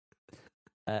Room.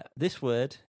 This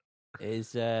word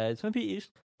is it's going to be used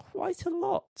quite a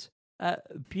lot.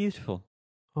 Beautiful.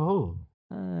 Oh.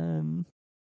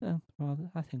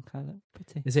 Well, I think I look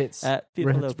pretty. Is it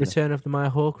Return of the Maya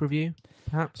Hawke review,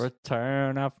 perhaps?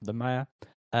 Return of the Maya.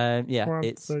 Yeah,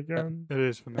 Once again. It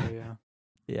is for me, yeah.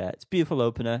 Yeah, it's a beautiful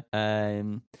opener.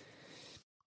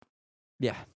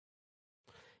 Yeah.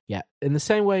 Yeah. In the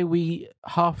same way we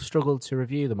half struggled to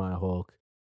review the Maya Hawke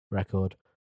record,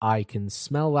 I can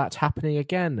smell that happening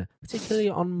again, particularly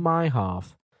on my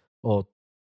half. Or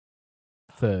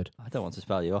third. I don't want to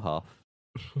spell your half.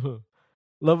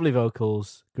 Lovely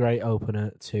vocals, great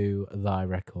opener to thy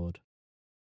record.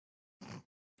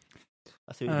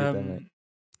 I see what you did there, mate.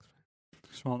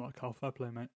 Smart like Carl, fair play,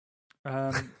 mate.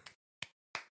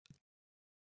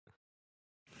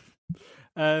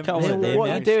 Liam, what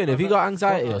are you doing? Have you got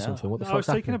anxiety or something? What the fuck's I was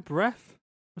taking happening?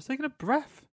 a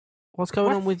breath. What's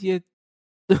going on with you?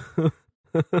 What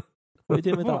are you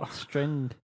doing with that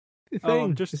string?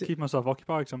 I'm just keeping myself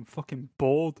occupied because I'm fucking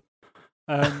bored.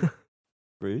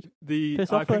 Rude.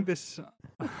 I think this.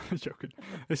 I'm joking.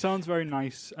 It sounds very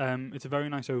nice. It's a very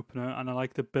nice opener, and I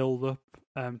like the build up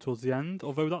towards the end.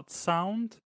 Although that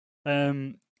sound,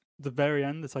 the very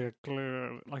end, it's like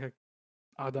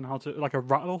I don't know how to, like a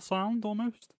rattle sound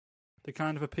almost. That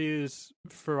kind of appears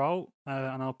throughout,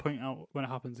 and I'll point out when it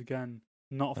happens again.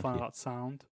 Not a fan of that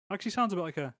sound. Actually, sounds a bit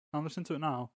like I'm listening to it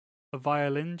now. A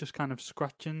violin just kind of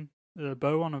scratching the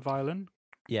bow on a violin.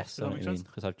 Yes, I know what you mean,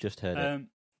 because I've just heard it.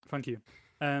 Thank you.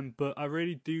 But I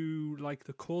really do like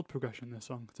the chord progression in this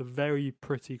song. It's a very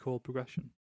pretty chord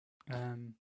progression.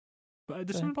 But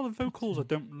there's something about the vocals I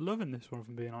don't love in this one, if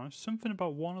I'm being honest. Something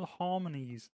about one of the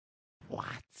harmonies. What?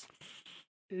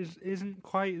 Isn't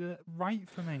quite right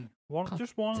for me.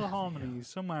 Just one of the harmonies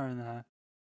somewhere in there.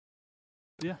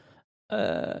 But yeah.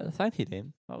 Thank you,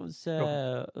 Liam. That was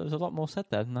there was a lot more said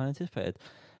there than I anticipated.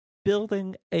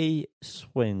 Building a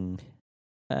swing.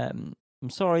 I'm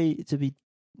sorry to be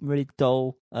really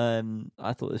dull.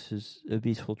 I thought this was a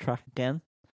beautiful track again.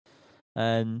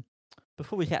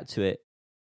 Before we get to it,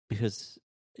 because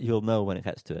you'll know when it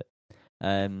gets to it,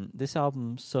 this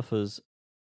album suffers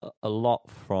a lot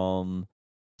from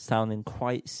sounding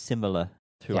quite similar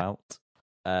throughout.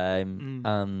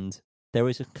 And there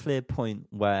is a clear point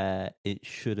where it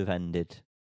should have ended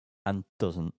and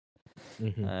doesn't.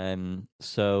 Mm-hmm.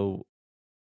 So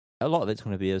a lot of it's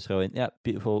going to be us going, yep,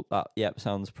 beautiful, yep,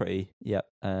 sounds pretty, yep.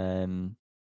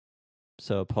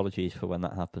 So apologies for when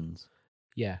that happens.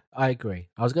 Yeah, I agree.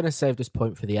 I was going to save this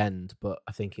point for the end, but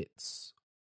I think it's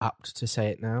apt to say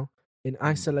it now. In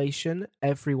isolation,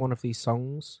 every one of these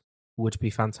songs would be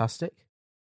fantastic.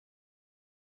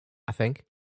 I think.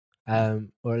 Or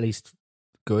at least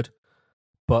good.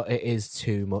 But it is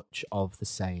too much of the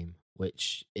same,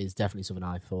 which is definitely something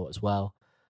I thought as well.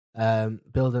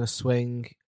 Building a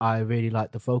swing, I really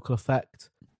liked the vocal effect.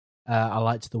 I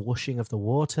liked the whooshing of the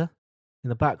water in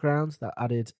the background. That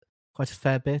added quite a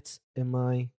fair bit in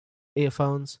my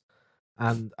earphones.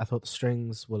 And I thought the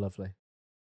strings were lovely.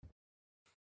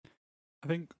 I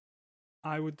think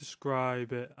I would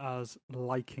describe it as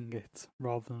liking it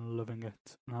rather than loving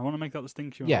it. And I want to make that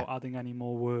distinction without adding any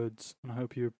more words. And I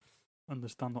hope you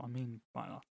understand what I mean by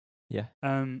that. Yeah.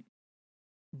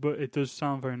 But it does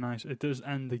sound very nice. It does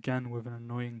end again with an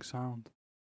annoying sound.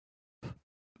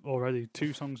 Already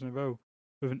 2 songs in a row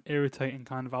with an irritating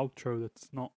kind of outro that's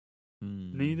not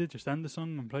needed. Just end the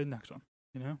song and play the next one.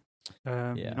 You know,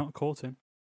 you're not caught in.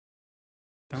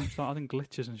 Don't start adding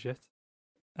glitches and shit.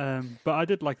 But I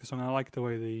did like the song. I liked the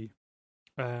way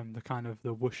the kind of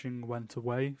the whooshing went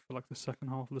away for like the second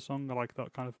half of the song. I like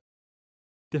that kind of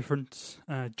different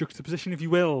juxtaposition, if you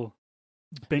will.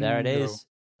 Bingo. There it is.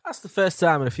 That's the first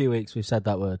time in a few weeks we've said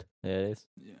that word. There it is.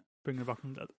 Yeah, bringing it back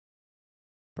from the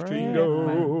dead.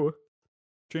 Bingo.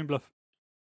 Dream Bluff.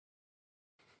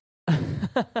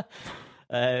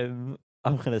 I'm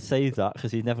going to save that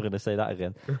because he's never going to say that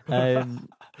again.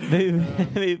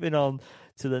 Moving on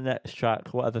to the next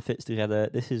track, Whatever Fits Together.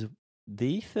 This is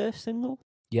the first single.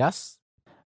 Yes.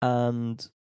 And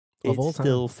Of all it's time.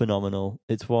 still phenomenal.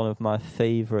 It's one of my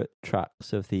favourite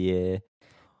tracks of the year.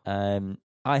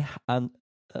 Like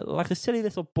a silly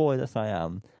little boy that I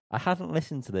am, I hadn't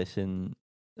listened to this in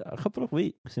a couple of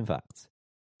weeks, in fact.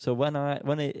 So when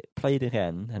it played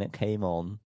again and it came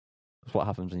on, that's what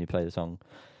happens when you play the song.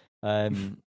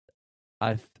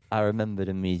 I remembered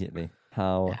immediately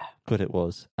how good it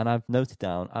was, and I've noted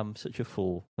down. I'm such a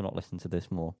fool for not listening to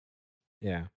this more.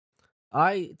 Yeah.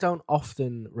 I don't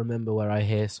often remember where I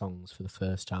hear songs for the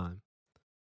first time.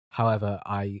 However,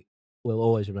 I will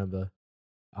always remember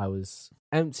I was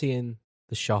emptying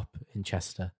the shop in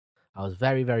Chester. I was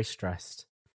very, very stressed.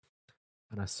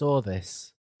 And I saw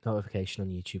this notification on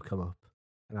YouTube come up.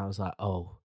 And I was like,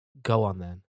 oh, go on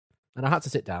then. And I had to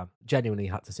sit down. Genuinely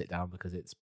had to sit down because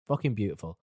it's fucking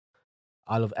beautiful.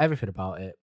 I love everything about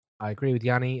it. I agree with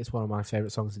Yanni. It's one of my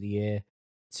favourite songs of the year.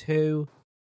 2,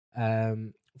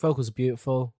 vocals are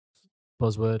beautiful.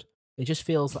 Buzzword. It just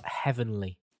feels like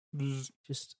heavenly.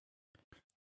 Just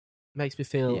makes me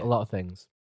feel a lot of things.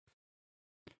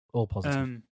 All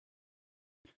positive.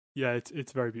 Yeah,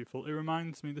 it's very beautiful. It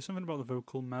reminds me, there's something about the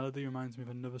vocal melody reminds me of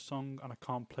another song, and I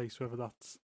can't place whether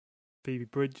that's Phoebe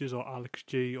Bridgers or Alex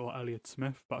G or Elliott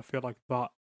Smith, but I feel like that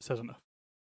says enough.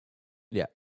 Yeah.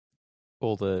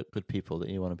 All the good people that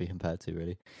you want to be compared to,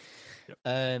 really.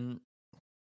 Yep.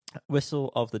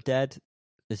 Whistle of the Dead.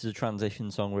 This is a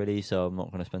transition song, really, so I'm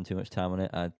not going to spend too much time on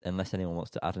it. Unless anyone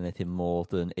wants to add anything more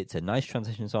than it's a nice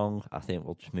transition song, I think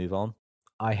we'll just move on.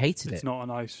 I hated it. It's not a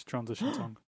nice transition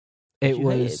song. It You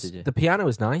hated was it, did you? the piano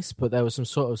was nice, but there was some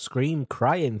sort of scream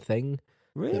crying thing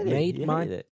Really? that made You my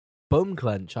hated it? bum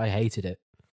clench. I hated it.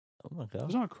 Oh my It's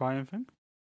god. not a crying thing.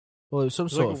 Well, it was some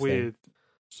It's sort like of a weird,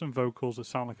 some vocals that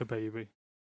sound like a baby. thing.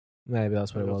 Maybe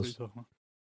that's what it Maybe was. you're talking about.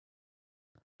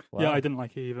 Wow. Yeah, I didn't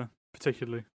like it either,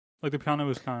 particularly. Like the piano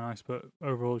was kind of nice, but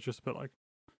overall it's just a bit like,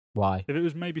 Why? if it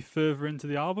was maybe further into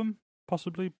the album,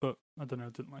 possibly, but I don't know, I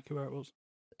didn't like it where it was.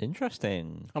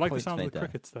 Interesting. I like the Points sound of made the there.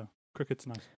 crickets though. Cricket's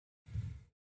nice.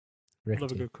 Love a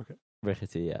Rickety. good cricket.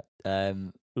 Rickety, yeah.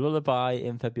 Lullaby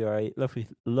in February.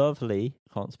 Lovely,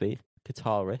 can't speak,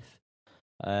 guitar riff.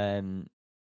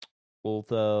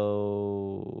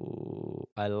 Although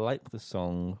I like the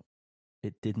song,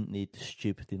 it didn't need the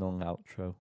stupidly long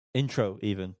outro. Intro,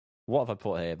 even. What have I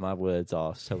put here? My words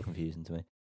are so confusing to me.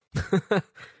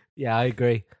 Yeah, I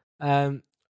agree. I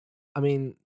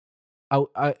mean,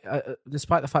 I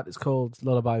despite the fact it's called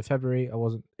Lullaby in February, I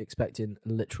wasn't expecting a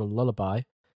literal lullaby.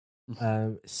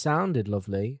 It sounded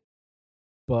lovely,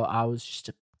 but I was just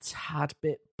a tad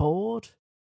bit bored.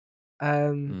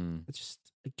 I just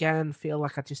again feel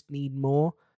like I just need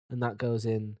more, and that goes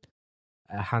in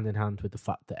hand with the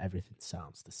fact that everything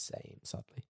sounds the same.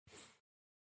 Sadly,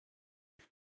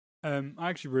 I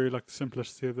actually really like the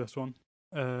simplicity of this one.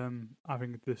 I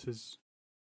think this is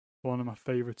one of my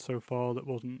favourites so far that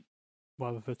wasn't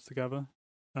Whatever Fits Together.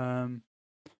 And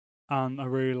I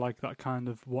really like that kind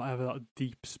of whatever that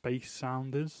deep space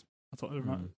sound is.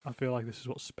 I feel like this is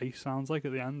what space sounds like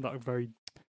at the end. That very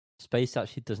Space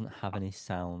actually doesn't have any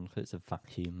sound because it's a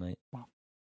vacuum, mate. Wow.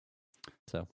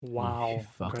 So wow, You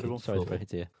fucking incredible. sorry to Cool. break it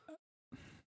to you.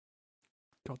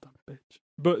 Goddamn bitch.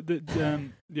 But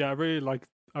yeah, I really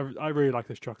like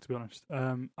this track, to be honest.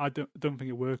 I don't think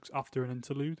it works after an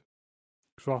interlude.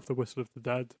 So after Whistle of the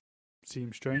Dead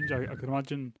seems strange. I can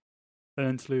imagine an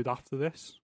interlude after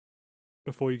this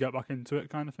before you get back into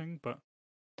it, kind of thing. But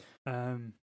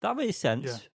That makes sense.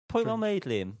 Yeah, Point well true. made,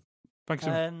 Liam. thanks so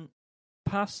much.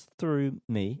 Pass Through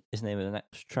Me is the name of the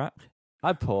next track.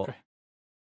 I put, Okay.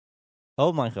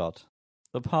 oh my god,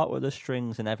 the part where the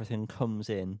strings and everything comes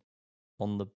in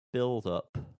on the build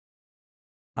up.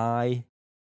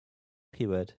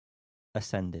 Keyword,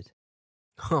 ascended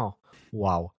oh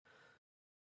wow!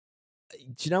 Do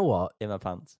you know what? in my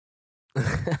pants. Do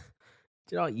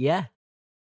you know what? Yeah.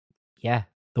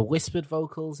 The whispered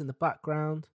vocals in the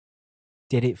background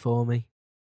did it for me.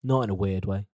 Not in a weird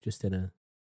way, just in a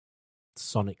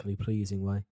sonically pleasing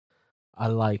way. I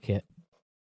like it.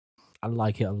 I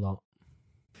like it a lot.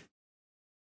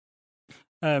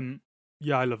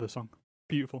 Yeah, I love this song.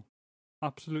 Beautiful,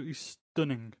 absolutely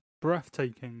stunning,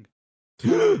 breathtaking,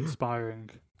 inspiring,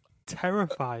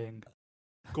 terrifying,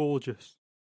 gorgeous.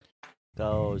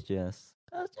 Gorgeous.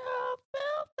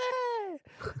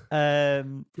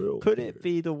 Could it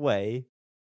be the way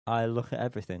I look at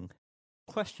everything?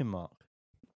 Question mark.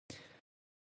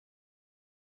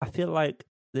 I feel like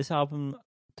this album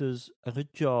does a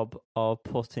good job of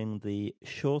putting the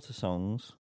shorter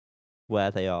songs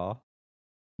where they are.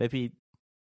 Maybe,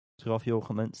 to go off your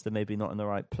comments, they're maybe not in the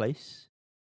right place.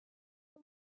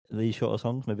 These shorter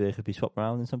songs, maybe they could be swapped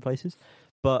around in some places.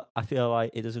 But I feel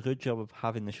like it does a good job of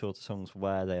having the shorter songs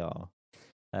where they are.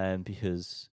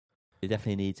 Because they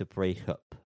definitely need to break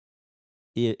up.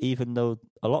 Even though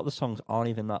a lot of the songs aren't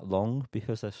even that long,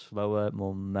 because they're slower,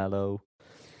 more mellow,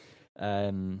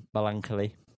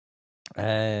 melancholy.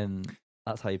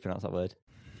 That's how you pronounce that word.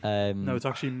 No, it's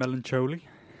actually melancholy.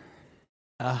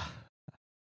 That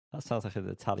sounds like an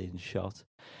Italian shot.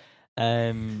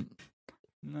 No,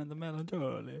 the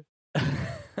melancholy.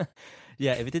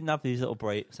 Yeah, if it didn't have these little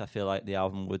breaks, I feel like the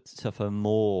album would suffer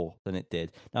more than it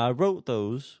did. Now, I wrote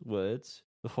those words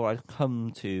before I'd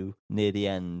come to near the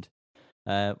end,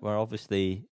 where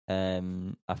obviously I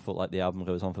felt like the album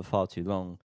goes on for far too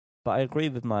long. But I agree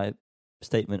with my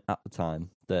statement at the time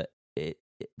that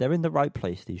they're in the right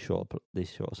place, these short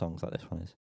songs like this one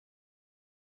is.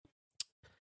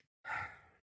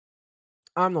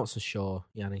 I'm not so sure,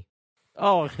 Yanni.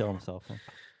 Oh, I'll kill myself.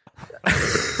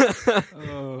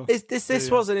 This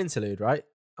was an interlude, right?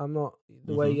 I'm not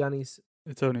the way Yanni's.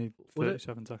 It's only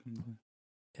 37 seconds.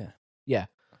 Yeah.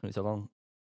 It's a long.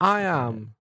 I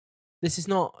am. This is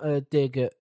not a dig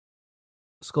at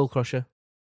Skull Crusher,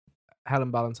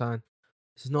 Helen Ballantyne.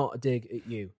 This is not a dig at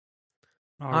you.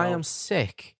 I am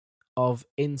sick of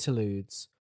interludes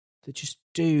that just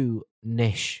do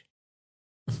niche.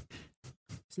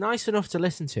 It's nice enough to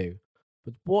listen to,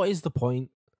 but what is the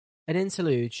point? An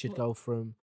interlude should go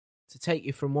to take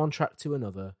you from one track to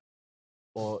another,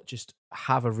 or just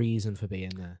have a reason for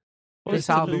being there. Well, this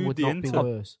album would not be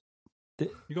worse.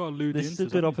 You got to allude. This is a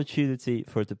good opportunity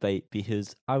for a debate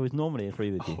because I would normally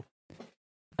agree with you.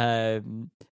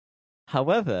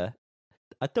 However,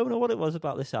 I don't know what it was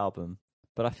about this album,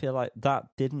 but I feel like that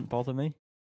didn't bother me.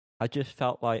 I just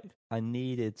felt like I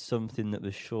needed something that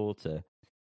was shorter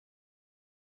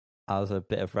as a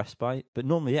bit of respite. But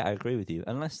normally, yeah, I agree with you.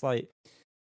 Unless, like,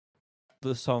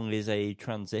 the song is a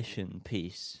transition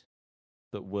piece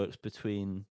that works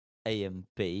between A and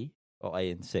B, or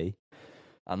A and C,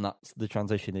 and that's the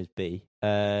transition is B.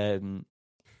 I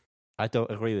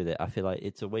don't agree with it. I feel like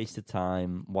it's a waste of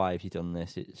time. Why have you done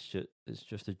this? It's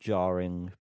just a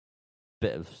jarring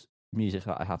bit of music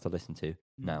that I have to listen to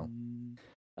now.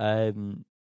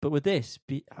 But with this,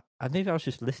 maybe I was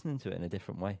just listening to it in a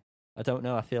different way. I don't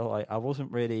know. I feel like I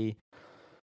wasn't really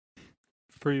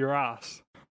through your ass.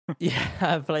 Yeah,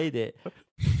 I played it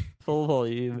full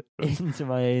volume into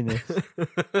my anus.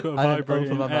 Got a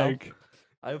vibrating egg.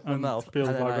 I opened my mouth, feel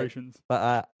the vibrations.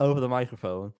 Over the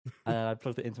microphone, and then I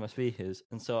plugged it into my speakers,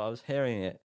 and so I was hearing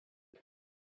it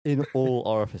in all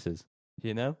orifices.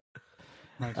 You know.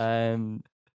 Nice.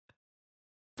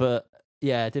 But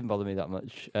yeah, it didn't bother me that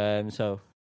much. So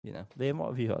you know, Liam, what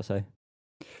have you got to say?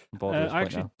 I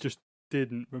actually just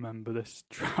didn't remember this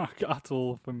track at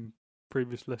all from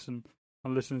previous listen.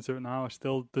 I'm listening to it now. I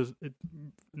still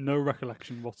no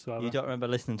recollection whatsoever. You don't remember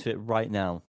listening to it right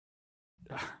now?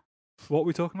 What are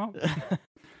we talking about?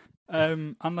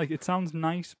 And like, it sounds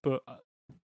nice, but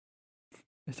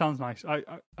it sounds nice. I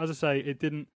as I say, it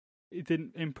didn't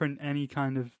imprint any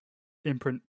kind of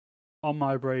imprint on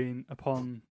my brain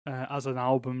upon as an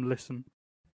album listen.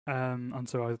 And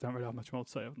so I don't really have much more to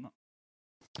say other than that.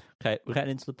 Okay, we're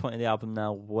getting into the point of the album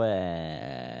now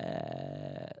where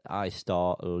I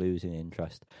start losing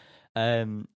interest.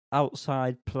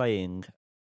 Outside playing,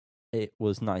 it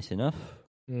was nice enough.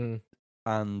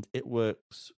 And it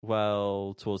works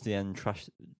well towards the end,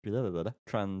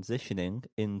 transitioning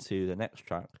into the next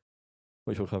track,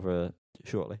 which we'll cover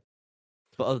shortly.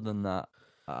 But other than that,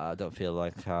 I don't feel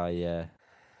like I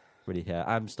really care.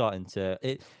 I'm starting to...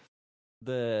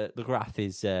 The graph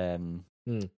is...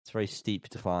 It's a very steep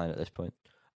decline at this point.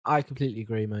 I completely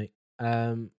agree, mate.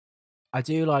 I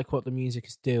do like what the music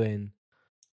is doing,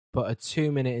 but a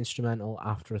 2-minute instrumental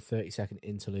after a 30-second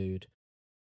interlude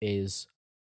is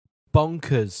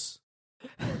bonkers.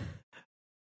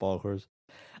 Bonkers.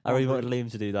 I really wanted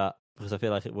Liam to do that because I feel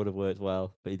like it would have worked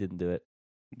well, but he didn't do it.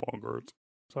 Bonkers.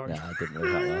 Sorry. Yeah, I didn't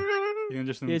work that well. You can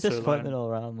just You're disappointment all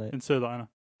around, mate. Insert that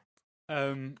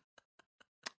in.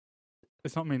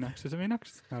 It's not me next. Is it me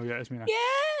next? Oh yeah, it's me next.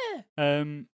 Yeah.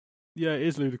 Yeah, it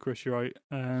is Ludacris. You're right.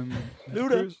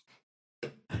 Luda.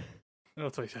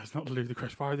 That's what he says. Not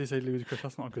Ludacris. Why would they say Ludacris?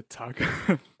 That's not a good tag.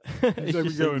 It's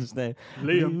just his name.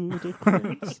 Liam.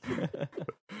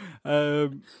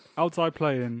 Outside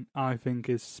Playing, I think,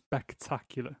 is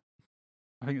spectacular.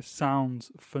 I think it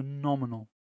sounds phenomenal.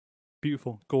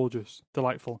 Beautiful, gorgeous,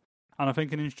 delightful. And I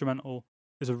think an instrumental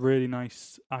is a really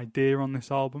nice idea on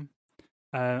this album.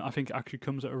 I think it actually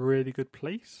comes at a really good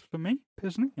place for me,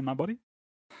 personally, in my body.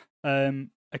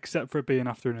 Except for it being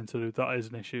after an interlude. That is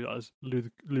an issue. That is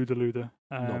Luda.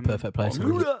 Not perfect place.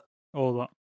 All that.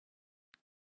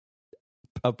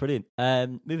 Oh, brilliant.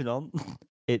 Moving on.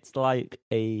 It's like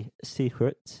a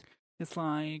secret. It's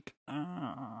like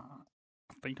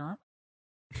finger.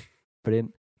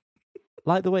 Brilliant.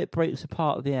 Like the way it breaks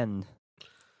apart at the end.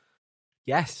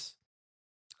 Yes,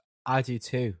 I do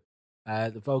too.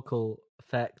 The vocal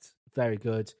effect, very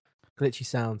good. Glitchy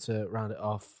sound to round it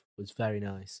off was very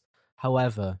nice.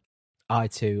 However, I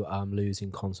too am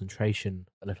losing concentration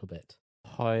a little bit.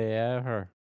 However.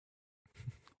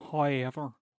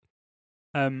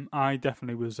 I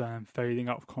definitely was fading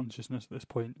out of consciousness at this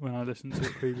point when I listened to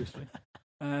it previously.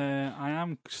 I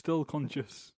am still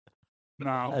conscious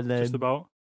now, And then, just about.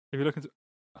 If you look into,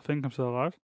 I think I'm still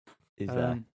alive. Is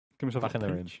there? Give myself Back a in the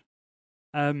room. pinch.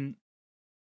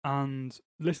 And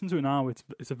listen to it now.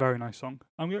 It's a very nice song.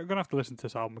 I'm gonna have to listen to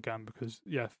this album again because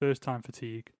first time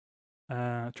fatigue.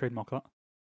 Trademark that.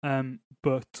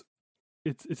 But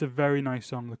it's a very nice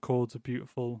song. The chords are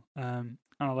beautiful. And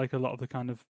I like a lot of the kind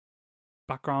of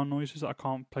background noises that I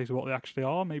can't place what they actually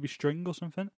are. Maybe string or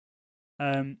something.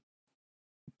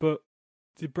 But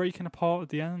the breaking apart at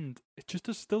the end, it just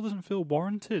still doesn't feel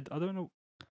warranted. I don't know.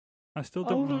 I still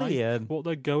don't like what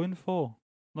they're going for.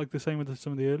 Like the same with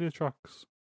some of the earlier tracks.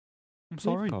 I'm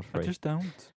sorry, I just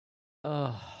don't.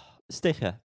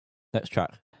 Sticker. Next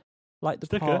track. Like the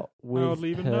Sticker? part with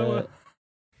Leaving her...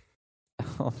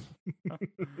 Noah.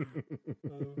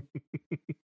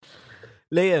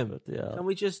 Liam, Yeah. can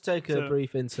we just take a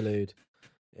brief interlude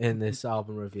in this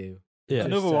album review? Yeah.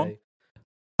 Another one.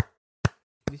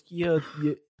 You're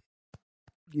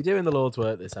doing the Lord's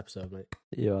work this episode, mate.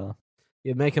 You are.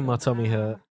 You're making my tummy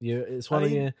hurt. It's one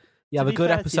of your. You have a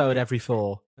good episode every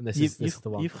 4, and this is the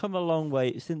one. You've come a long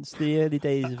way since the early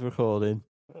days of recording,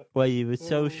 where you were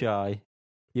so shy.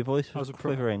 Your voice was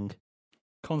quivering.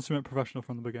 Consummate professional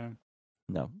from the beginning.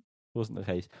 No, wasn't the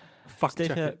case. Fact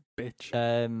check it, bitch.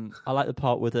 I like the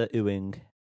part with the oohing,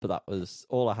 but that was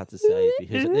all I had to say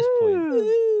because at this point,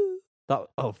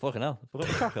 fucking hell, I forgot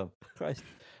the track on. Christ.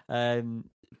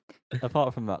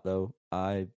 Apart from that, though,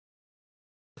 I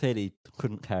clearly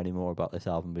couldn't care any more about this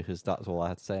album because that's all I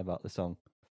had to say about the song.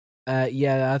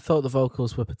 I thought the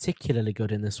vocals were particularly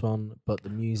good in this one, but the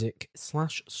music /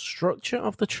 structure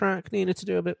of the track needed to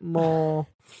do a bit more.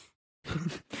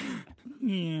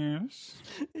 Yes.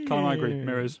 Can't I agree?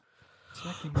 Mirrors.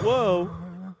 Whoa.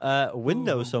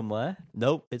 Window somewhere.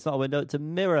 Nope, it's not a window, it's a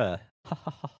mirror. Ha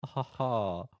ha ha ha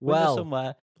ha. Window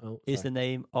somewhere is the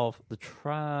name of the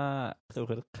track. So we're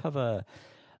going to cover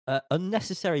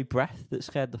Unnecessary Breath that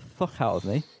scared the fuck out of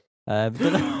me. Don't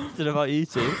know about you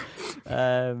two.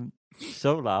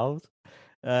 So loud.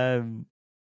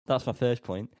 That's my first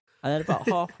point. And then about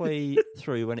halfway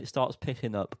through, when it starts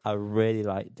picking up, I really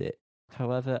liked it.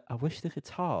 However, I wish the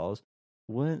guitars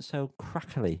weren't so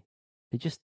crackly. It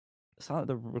just sounds like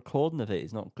the recording of it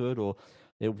is not good, or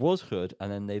it was good, and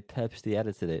then they purposely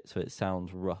edited it so it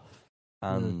sounds rough.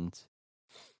 And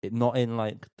it not in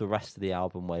like the rest of the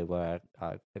album way where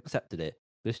I accepted it.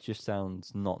 This just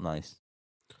sounds not nice.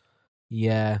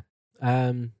 Yeah.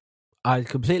 I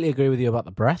completely agree with you about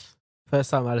the breath.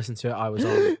 First time I listened to it, I was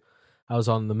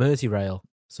on the Merseyrail,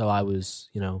 so I was,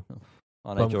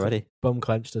 on edge already, bum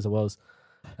clenched as I was.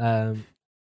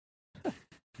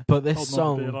 But this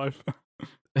song,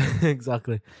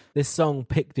 exactly. This song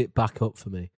picked it back up for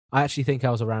me. I actually think I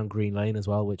was around Green Lane as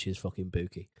well, which is fucking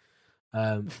booky.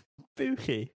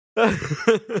 Booky.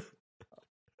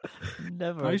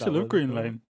 Never. I used to love Green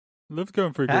Lane. Loved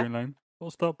going through Green Lane.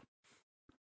 Full stop.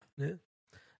 Yeah.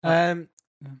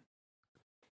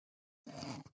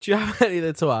 Do you have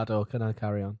anything to add, or can I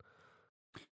carry on?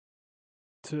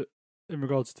 In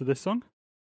regards to this song,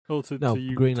 or to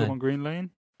you Green Lane. On Green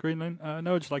Lane? Green Lane?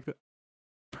 No, I just liked it.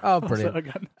 Oh, brilliant!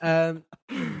 I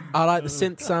like the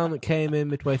synth sound that came in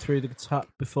midway through the guitar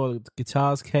before the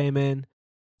guitars came in.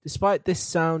 Despite this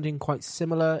sounding quite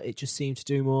similar, it just seemed to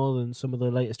do more than some of the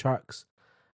latest tracks.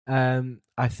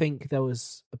 I think there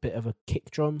was a bit of a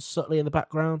kick drum subtly in the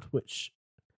background, which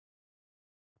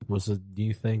was a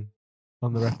new thing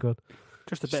on the record.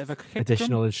 Just a bit of a kick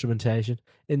additional instrumentalization,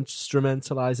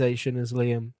 as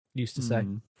Liam used to say.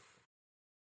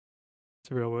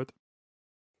 It's a real word.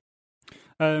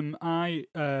 I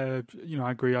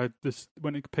agree.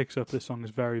 When it picks up, this song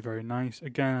is very, very nice.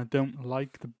 Again, I don't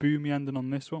like the boomy ending on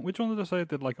this one. Which one did I say I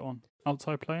did like it on?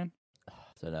 Outside Playing? I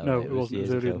don't know. No, mate, it wasn't. It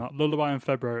was earlier than that. Lullaby in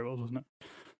February, wasn't it?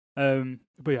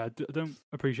 But yeah, I don't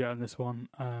appreciate it on this one.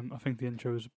 I think the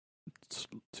intro is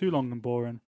too long and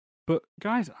boring. But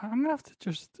guys, I'm gonna have to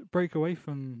just break away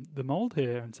from the mold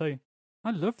here and say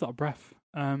I love that breath.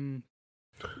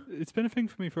 It's been a thing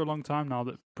for me for a long time now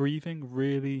that breathing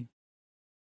really,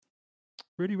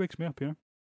 really wakes me up. You know,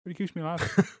 really keeps me alive.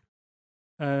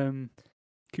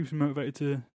 Keeps me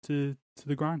motivated to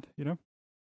the grind. You know.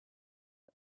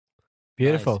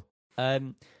 Beautiful. Nice.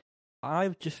 I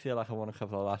just feel like I want to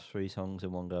cover the last 3 songs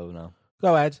in one go now.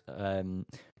 Go ahead.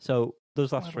 So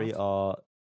those last 3 are,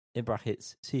 in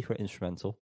brackets, Secret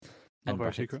Instrumental. Not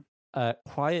very secret.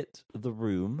 Quiet the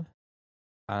Room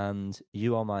and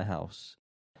You Are My House.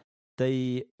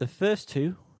 The first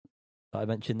 2 that I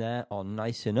mentioned there are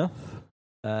nice enough.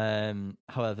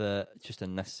 However, just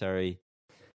unnecessary.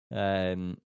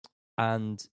 And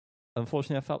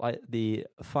unfortunately, I felt like the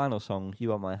final song,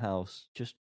 You Are My House,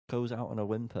 just goes out on a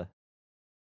whimper.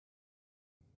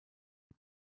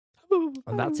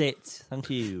 And that's it. Thank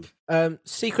you.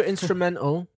 Secret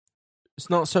Instrumental. It's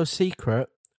not so secret.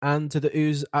 And do the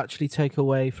ooze actually take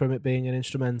away from it being an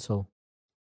instrumental?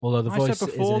 Although the voice said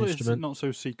before is an that instrument. it's not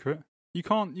so secret. You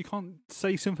can't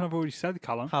say something I've already said,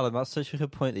 Callum. Callum, that's such a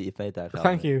good point that you've made there, Callum.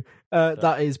 Thank you.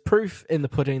 That is proof in the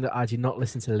pudding that I do not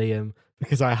listen to Liam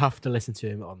because I have to listen to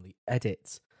him on the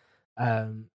edit.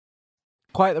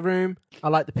 Quiet the Room. I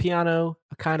like the piano.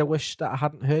 I kind of wish that I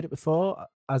hadn't heard it before,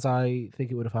 as I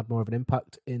think it would have had more of an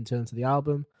impact in terms of the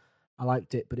album. I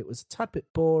liked it, but it was a tad bit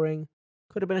boring.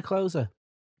 Could have been a closer.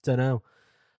 Don't know.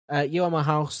 You Are My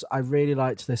House. I really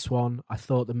liked this one. I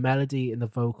thought the melody in the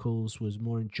vocals was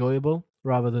more enjoyable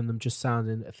rather than them just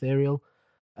sounding ethereal.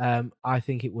 I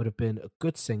think it would have been a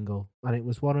good single, and it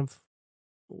was one of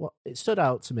what it stood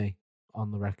out to me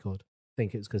on the record. I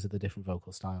think it was because of the different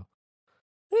vocal style.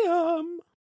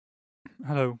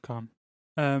 Hello, Callum.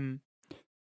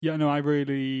 Yeah, no, I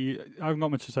haven't got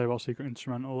much to say about Secret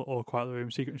Instrumental or Quiet the Room.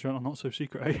 Secret Instrumental, not so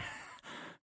secret, eh?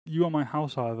 You Are My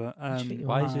House, however.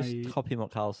 Why is this copying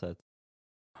what Carl said?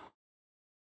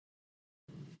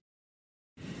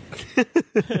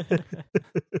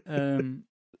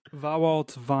 Thou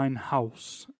Art Thine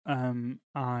House.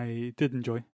 I did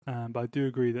enjoy, but I do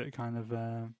agree that it kind of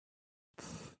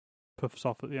puffs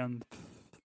off at the end.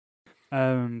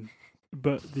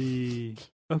 But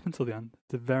up until the end,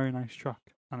 it's a very nice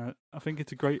track, and I think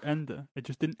it's a great ender. It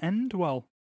just didn't end well.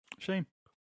 Shame.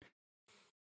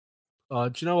 Oh,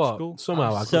 do you know what? Cool.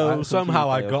 Somehow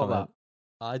I got that.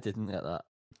 I didn't get that.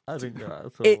 I didn't get that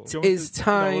at all. It is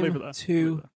time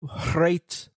to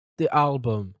rate the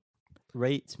album.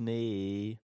 Rate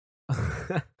me.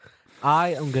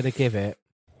 I am going to give it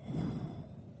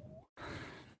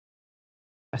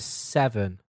a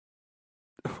 7.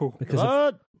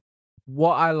 Because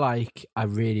what I like, I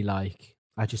really like.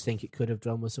 I just think it could have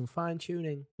done with some fine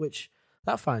tuning, which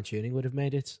that fine tuning would have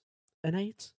made it an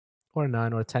 8 or a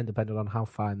 9 or a 10, depending on how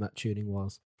fine that tuning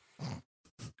was.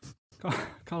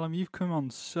 Callum, you've come on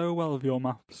so well with your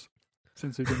maps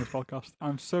since we've done this podcast.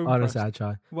 I'm so impressed. Honestly, I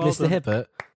try. Well Mr. done. Hibbert,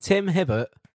 Tim Hibbert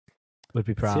would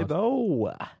be proud.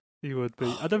 Tibbo. He would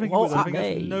be. I don't think he would. I think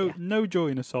there's no joy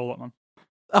in his soul, that man.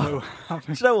 Do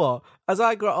you know what? As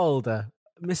I got older,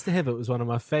 Mr. Hibbert was one of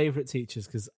my favourite teachers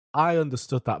because I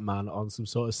understood that man on some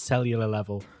sort of cellular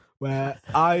level where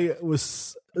I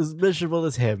was as miserable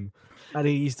as him, and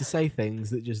he used to say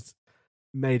things that just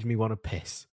made me want to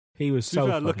piss. He was so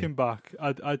funny. Looking back,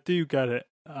 I do get it.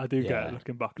 I do get it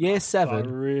looking back. Year 7, I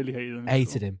really hated him.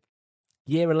 Hated him.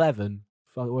 Year 11,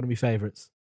 one of my favourites.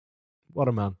 What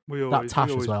a man. That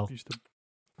Tash as well. He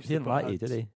didn't like you, did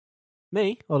he?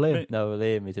 Me or Liam? No,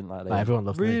 Liam. He didn't like Liam. Like, everyone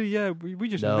loved me. Really? Yeah, we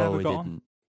just never got on.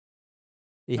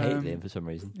 He hated Liam for some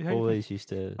reason. Always used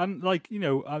to. And I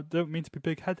don't mean to be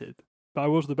big-headed, but I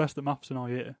was the best at maths in our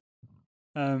year.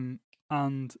 And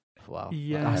wow,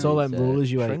 yeah, I saw them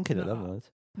rulers you ate. Shrinking at that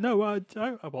moment. No, I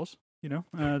was.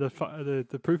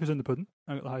 The proof is in the pudding.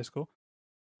 I got the high score.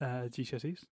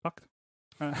 GCSEs, fact.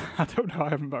 I don't know. I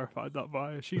haven't verified that, but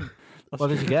I assume. What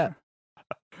did you get?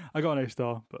 I got an A*,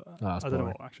 but I don't know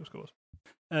what my actual score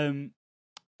was.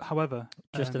 However,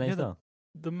 just an A*.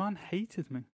 The man hated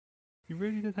me. He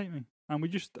really did hate me,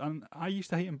 and I used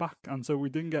to hate him back, and so we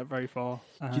didn't get very far.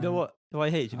 Do you know what? Do I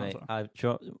hate you, mate?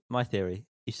 My theory.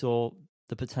 He saw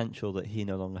the potential that he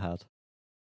no longer had.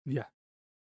 Yeah.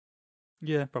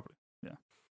 Yeah, probably. Yeah.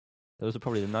 Those are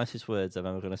probably the nicest words I'm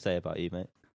ever going to say about you, mate.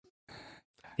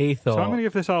 He thought, so I'm going to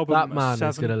give this album that man 7.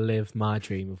 is going to live my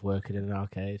dream of working in an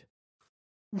arcade.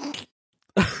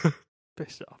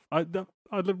 Pissed off. I'd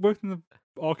worked in the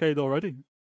arcade already.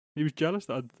 He was jealous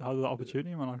that I'd had that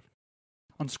opportunity in my life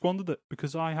and squandered it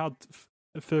because I had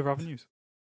further avenues.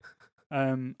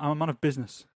 I'm a man of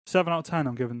business. 7 out of 10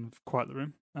 I'm giving Quiet the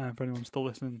Room, for anyone still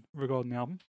listening regarding the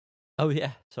album. Oh,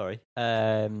 yeah. Sorry.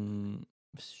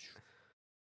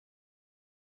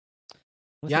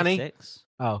 Yanni? Six.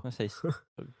 Oh. I say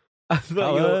I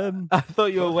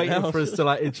thought you were waiting for us to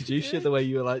like introduce you the way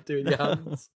you were like doing your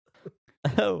hands.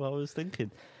 Oh, I was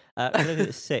thinking. I'm looking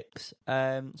at 6.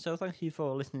 So thank you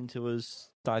for listening to us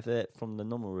divert from the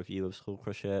normal review of Skull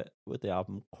Crusher with the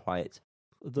album Quiet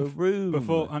the Room.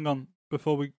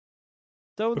 Before we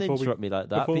interrupt me like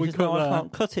that because now I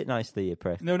can't cut it nicely, you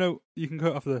prick. No, you can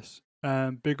cut off this.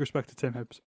 Big respect to Tim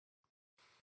Hibbs.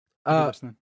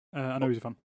 Listening. I know he's a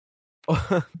fan.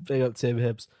 Big up Tim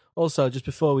Hibbs. Also, just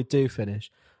before we do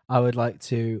finish, I would like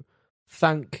to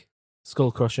thank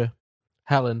Skull Crusher,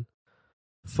 Helen,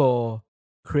 for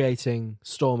creating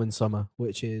Storm in Summer,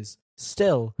 which is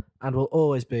still and will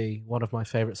always be one of my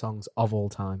favourite songs of all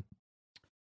time.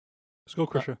 Skull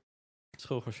Crusher.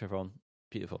 Skull Crusher, everyone.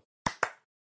 Beautiful.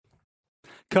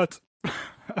 Cut.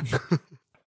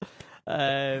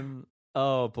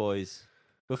 Oh, boys.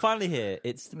 We're finally here.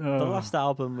 It's the last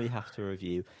album we have to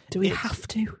review. Do we have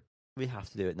to? We have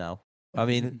to do it now. I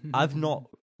mean, I've not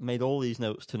made all these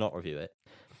notes to not review it.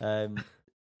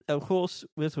 Of course,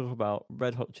 we're talking about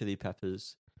Red Hot Chili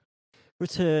Peppers'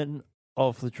 Return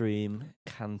of the Dream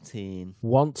Canteen.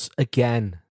 Once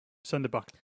again. Send it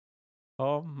back.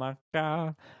 Oh, my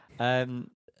God. I'm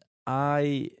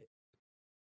going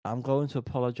to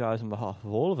apologise on behalf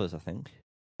of all of us, I think,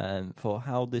 for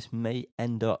how this may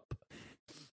end up.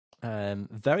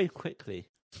 Very quickly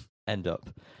end up.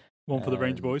 One for the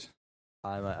Range Boys.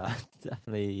 I might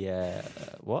definitely.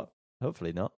 What?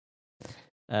 Hopefully not.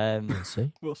 We'll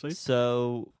see. We'll see.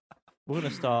 So we're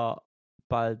going to start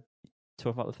by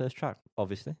talking about the first track.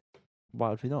 Obviously,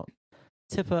 why would we not?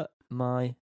 Tipper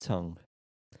My Tongue.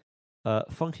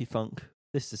 Funky Funk.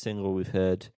 This is the single we've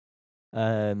heard.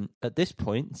 At this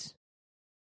point,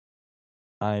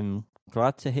 I'm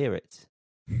glad to hear it.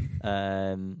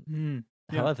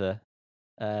 However,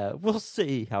 we'll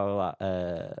see how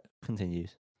that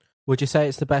continues. Would you say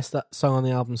it's the best song on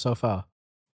the album so far?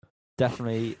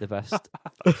 Definitely the best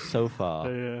so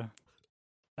far. Yeah.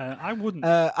 I wouldn't.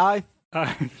 Go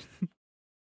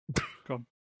on.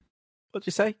 What'd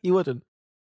you say? You wouldn't?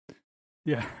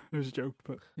 Yeah, it was a joke,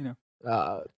 but you know.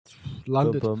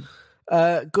 Landed. Bum,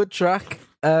 Good track.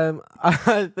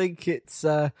 I think it's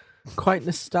quite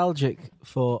nostalgic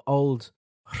for old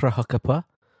Rahakapa,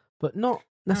 but not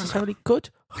necessarily good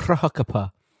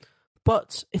Rahakapa.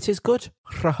 But it is good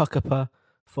Rahakapa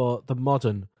for the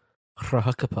modern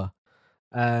Rahakapa.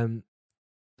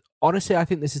 Honestly, I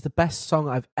think this is the best song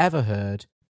I've ever heard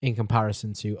in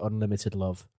comparison to Unlimited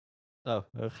Love. Oh,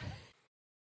 okay.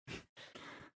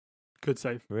 Good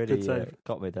save. Really Good save.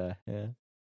 Got me there, yeah.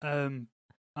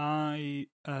 I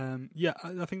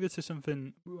think this is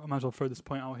something, I might as well throw this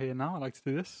point out here now. I like to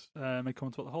do this, make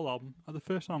comments about the whole album, at the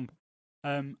first song.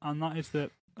 And that is that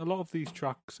a lot of these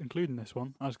tracks, including this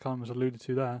one, as Callum has alluded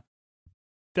to there,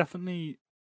 definitely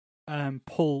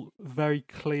pull very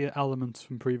clear elements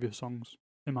from previous songs,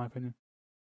 in my opinion.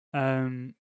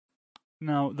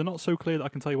 Now, they're not so clear that I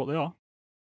can tell you what they are.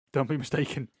 Don't be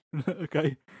mistaken,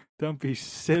 okay? Don't be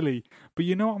silly. But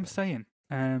you know what I'm saying.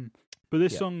 But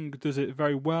this song does it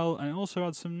very well, and it also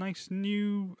adds some nice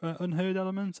new unheard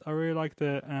elements. I really like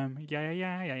the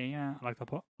yeah. I like that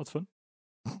part. That's fun.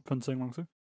 Fun to sing along to.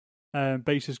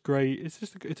 Bass is great.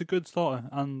 It's a good starter.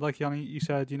 And like Yanni, you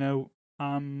said, you know,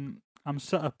 I'm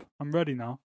set up. I'm ready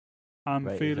now. I'm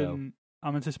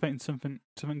anticipating something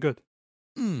good.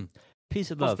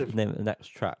 Piece of Love is the name of the next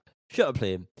track. Shut up,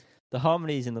 Liam. The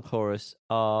harmonies in the chorus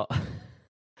are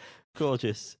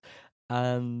gorgeous,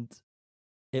 and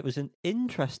it was an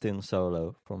interesting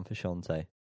solo from Frusciante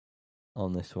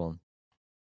on this one.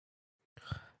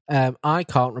 I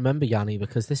can't remember, Yanni,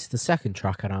 because this is the second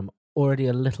track and I'm already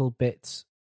a little bit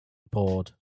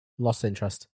bored. Lost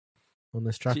interest on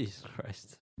this track. Jesus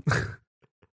Christ.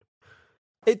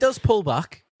 It does pull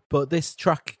back, but this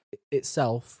track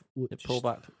itself... It pull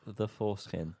back the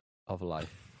foreskin of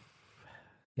life.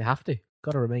 You have to.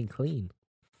 Got to remain clean.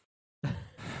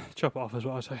 Chop it off is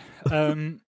what I say.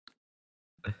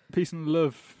 Peace and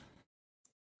love,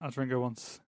 as Ringo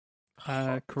once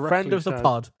correctly Friend of the said.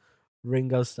 pod,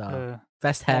 Ringo Starr.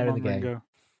 Best hair in the game. Ringo.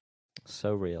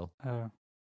 So real.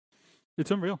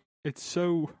 It's unreal. It's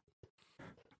so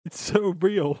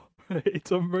real.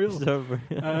 It's unreal. So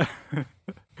real.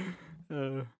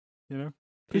 You know.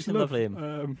 Peace and love, Liam. What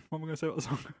am I going to say about the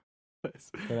song?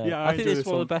 Yeah, I think it's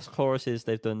one of the best choruses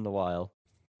they've done in a while.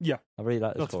 Yeah, I really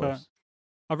like this that's chorus. fair.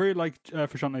 I really like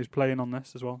Frusciante's playing on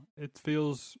this as well. It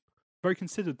feels very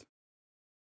considered,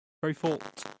 very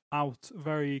thought out,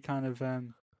 very kind of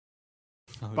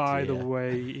by the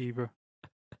way either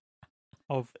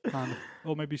of kind of,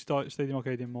 or maybe start Stadium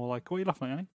Arcadian more like. What are you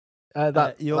laughing at, Annie?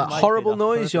 That horrible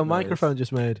noise your microphone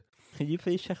just made. Can you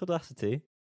please check Audacity?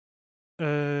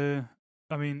 I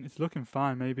mean, it's looking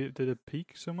fine. Maybe it did a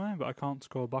peak somewhere, but I can't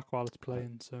scroll back while it's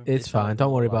playing. So it's fine.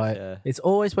 Don't worry about it. It's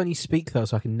always when you speak though,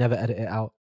 so I can never edit it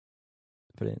out.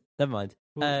 Brilliant. Never mind.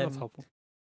 Well, that's helpful.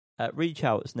 Reach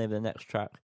Out is the name of the next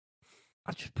track.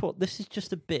 I just put this is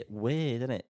just a bit weird,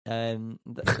 isn't it?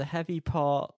 The heavy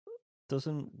part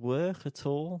doesn't work at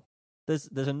all. There's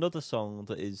another song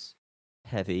that is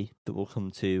heavy that we'll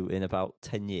come to in about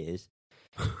 10 years.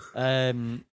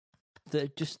 That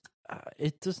just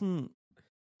it doesn't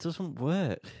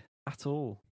work at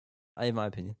all, in my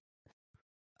opinion.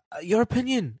 Your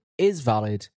opinion is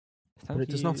valid, Thank but it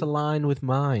does you. not align with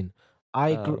mine.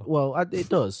 I agree. Well, it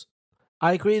does.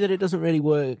 I agree that it doesn't really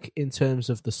work in terms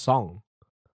of the song,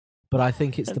 but I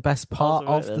think it's the best part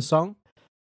of the song.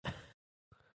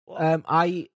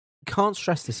 I can't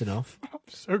stress this enough. I'm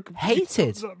so confused. Hated.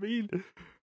 What does that mean?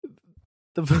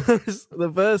 The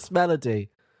verse melody,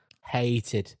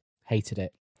 hated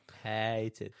it.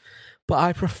 Hated. But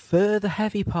I prefer the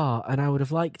heavy part, and I would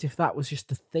have liked if that was just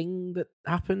the thing that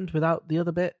happened without the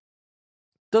other bit.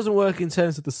 Doesn't work in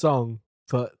terms of the song,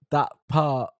 but that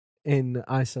part in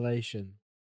isolation,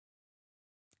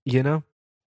 you know?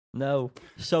 No,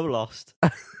 so lost.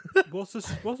 What's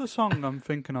the song I'm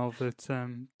thinking of that I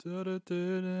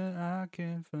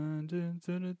can't find it.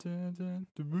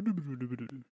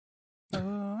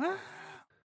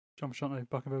 John Frusciante,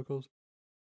 backing vocals.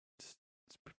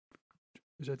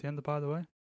 Is that the end of By the Way?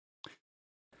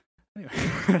 Anyway,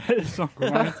 this song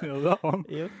reminds me of that one.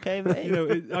 You okay, mate? You know,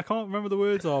 I can't remember the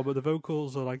words are, but the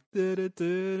vocals are like and then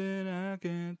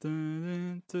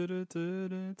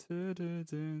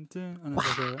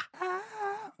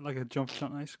like a John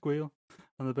Frusciante squeal,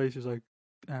 and the bass is like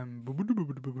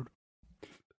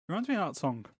reminds me of that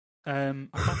song. I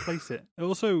can't place it. It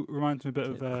also reminds me a bit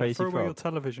of Crazy Throw Away Frog. Your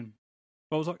Television.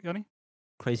 What was that, Yanni?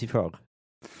 Crazy Frog.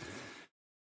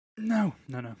 No.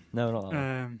 No, not that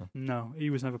one. No, he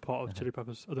was never part of Chili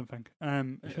Peppers, I don't think.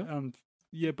 Sure? And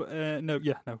yeah, but no.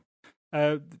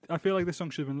 I feel like this song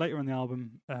should have been later on the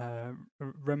album.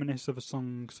 Reminisce of a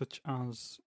song such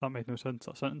as that made no sense,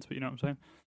 that sentence, but you know what I'm saying.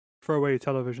 Throw Away Your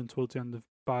Television towards the end of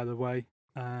By the Way.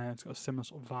 It's got a similar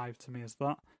sort of vibe to me as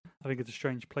that. I think it's a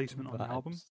strange placement on the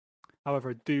album. However,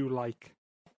 I do like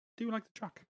the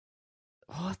track.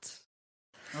 What?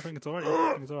 I think it's alright.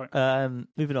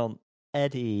 Moving on.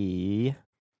 Eddie,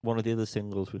 one of the other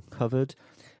singles we've covered.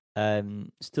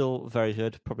 Still very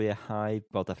good. Probably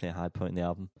definitely a high point in the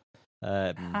album.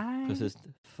 Because there's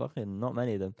fucking not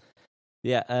many of them.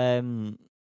 Yeah.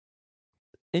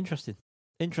 Interesting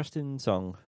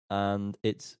song, and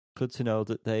it's good to know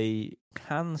that they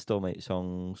can still make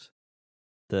songs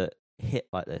that hit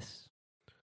like this.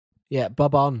 Yeah,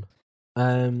 bob on.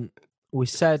 We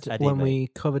said Eddie, when mate. we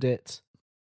covered it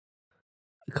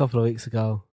a couple of weeks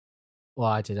ago. Well,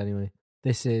 I did anyway.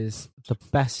 This is the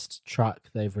best track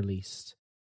they've released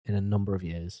in a number of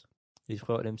years. He's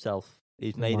quoted himself.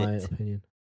 He's made in my it. opinion.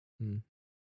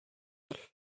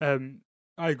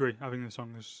 I agree. I think the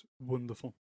song is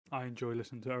wonderful. I enjoy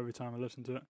listening to it every time I listen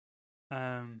to it.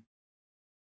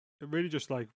 It really just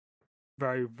like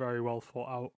very, very well thought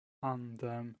out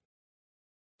and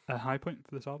a high point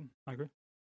for this album. I agree.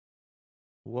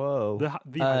 Whoa. The high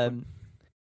point.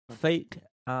 Fake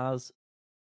as.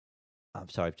 I'm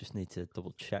sorry, I just need to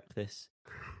double check this.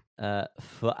 When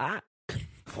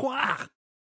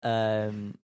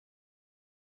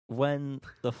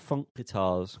the funk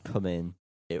guitars come in,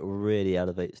 it really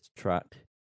elevates the track,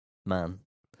 man.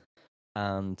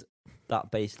 And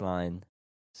that bass line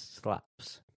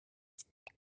slaps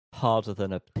harder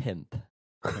than a pimp.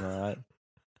 Am I right?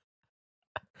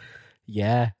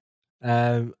 Yeah.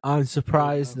 I'm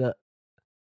surprised that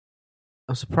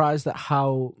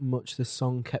how much this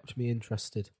song kept me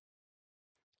interested.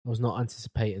 I was not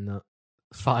anticipating that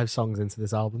 5 songs into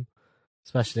this album,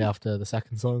 especially after the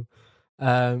second song.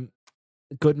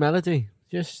 Good melody,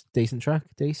 just decent track,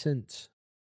 decent.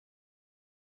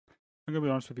 I'm gonna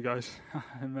be honest with you guys.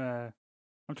 I'm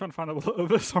trying to find out what the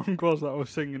other song was that I was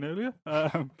singing earlier.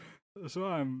 So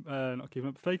I'm not keeping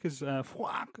up. Fake is what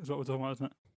we're talking about, isn't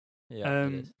it? Yeah.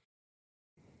 It is.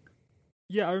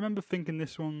 Yeah, I remember thinking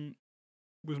this one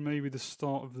was maybe the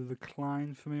start of the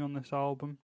decline for me on this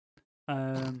album.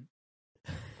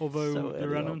 Although So the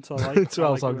early elements I on. like,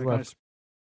 12 songs kind of left.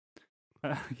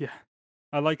 Yeah,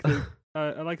 I like the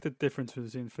I like the difference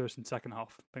between first and second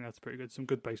half. I think that's pretty good. Some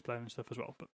good bass playing and stuff as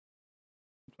well. But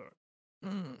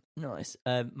Nice.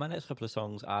 My next couple of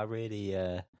songs, I really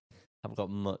haven't got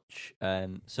much.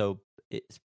 So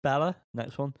it's Bella,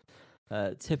 next one.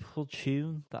 Typical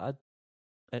tune that I'd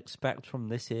expect from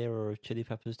this era of Chili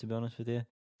Peppers, to be honest with you.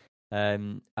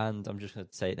 And I'm just going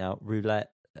to say it now.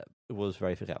 Roulette was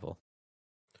very forgettable.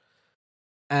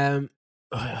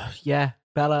 Yeah,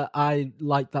 Bella, I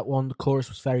like that one. The chorus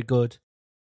was very good.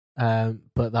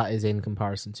 But that is in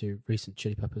comparison to recent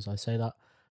Chili Peppers, I say that.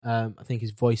 I think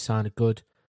his voice sounded good.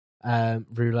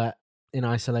 Roulette, in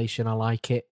isolation, I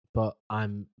like it, but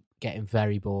I'm getting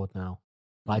very bored now.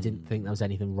 I didn't think there was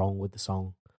anything wrong with the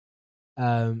song.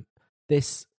 Do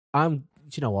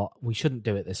you know what? We shouldn't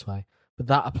do it this way, but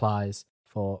that applies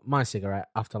for My Cigarette,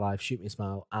 Afterlife, Shoot Me a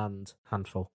Smile, and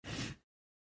Handful.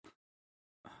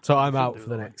 So I'm out for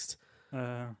the next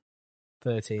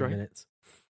 13 minutes.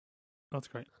 That's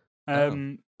great.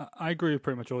 I agree with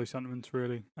pretty much all these sentiments,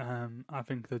 really. I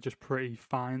think they're just pretty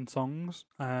fine songs.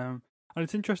 And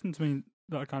it's interesting to me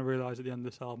that I kind of realised at the end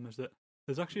of this album is that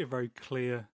there's actually a very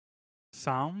clear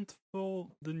sound for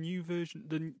the new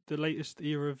version, the latest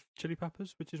era of Chili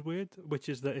Peppers, which is weird. Which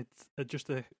is that it's just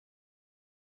a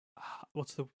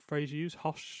what's the phrase you use?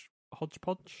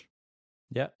 Hodgepodge.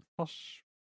 Yeah. Hosh.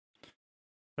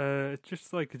 It's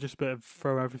just a bit of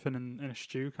throw everything in a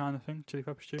stew kind of thing, Chili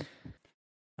Pepper stew.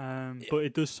 But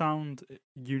it does sound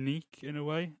unique in a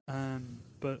way.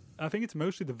 But I think it's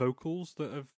mostly the vocals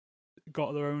that have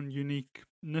got their own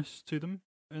uniqueness to them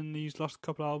in these last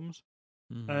couple of albums.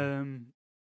 And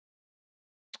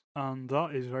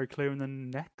that is very clear in the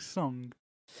next song.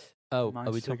 Oh,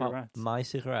 are we talking about My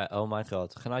Cigarette? Oh my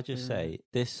God. Can I just say,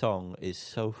 this song is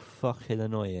so fucking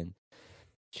annoying.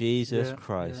 Jesus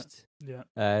Christ. Yeah.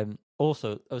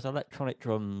 Also, those electronic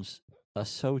drums are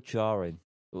so jarring.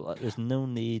 There's no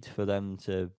need for them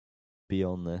to be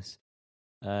on this.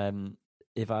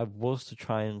 If I was to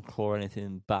try and claw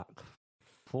anything back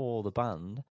for the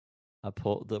band, I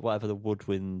put whatever the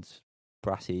woodwind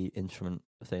brassy instrument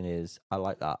thing is. I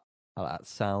like that. I like that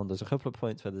sound. There's a couple of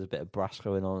points where there's a bit of brass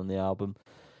going on in the album,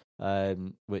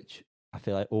 which I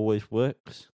feel like always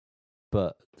works.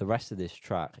 But the rest of this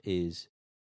track is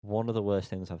one of the worst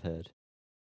things I've heard.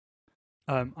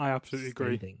 I absolutely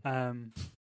agree.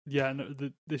 Yeah, no,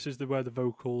 this is where the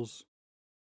vocals,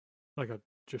 like I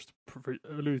just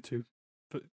alluded to,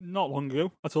 but not long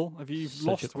ago at all. Have you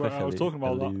lost where I was talking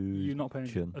about that? You're not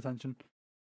paying attention.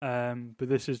 But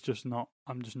this is just not.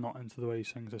 I'm just not into the way he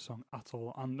sings this song at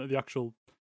all, and the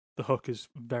hook is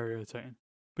very irritating.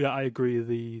 But yeah, I agree.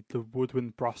 The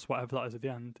woodwind brass, whatever that is at the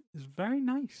end, is very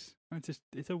nice. And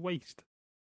it's a waste.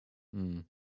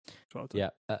 Yeah.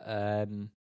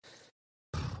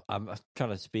 I'm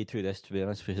trying to speed through this, to be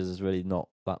honest, because there's really not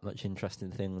that much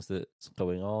interesting things that's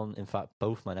going on. In fact,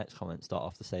 both my next comments start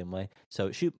off the same way.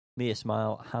 So, Shoot Me a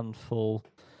Smile, Handful.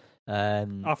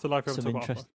 Afterlife, some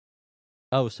interest.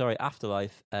 Oh, sorry,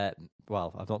 Afterlife.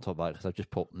 Well, I've not talked about it because I've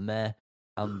just put meh,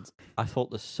 and I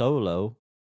thought the solo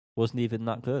wasn't even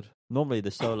that good. Normally,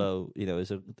 the solo,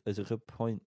 is a good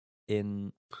point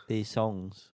in these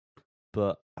songs,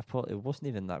 but I thought it wasn't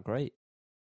even that great.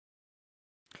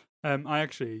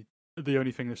 The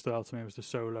only thing that stood out to me was the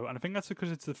solo, and I think that's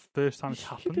because it's the first time it's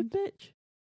happened. Stupid bitch.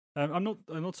 I'm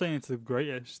not saying it's the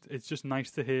greatest. It's just nice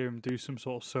to hear him do some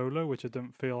sort of solo, which I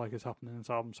don't feel like has happened in this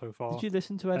album so far. Did you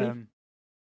listen to Eddie?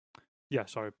 Yeah,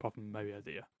 sorry, popping maybe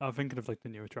Eddie. Yeah. I'm thinking of the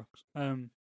newer tracks.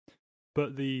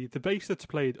 But the bass that's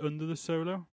played under the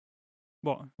solo,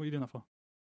 what are you doing that for?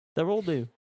 They're all new.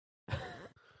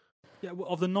 Yeah, well,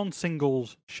 of the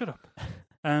non-singles, shut up.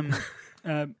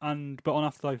 But on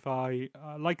Afterlife, I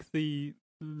like the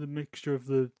mixture of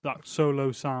that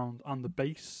solo sound and the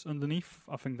bass underneath.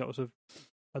 I think that was a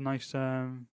nice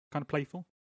kind of playful.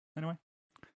 Anyway,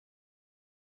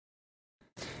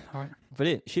 all right,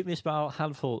 brilliant. Shoot Me a Smile,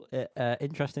 Handful.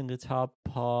 Interesting guitar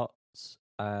parts,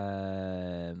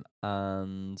 and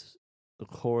the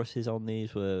choruses on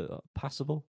these were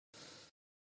passable.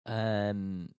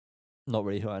 Not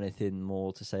really got anything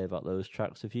more to say about those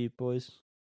tracks. Have you, boys?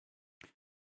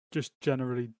 Just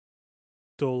generally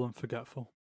dull and forgetful.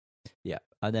 Yeah,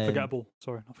 and then forgettable.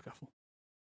 Sorry, not forgetful.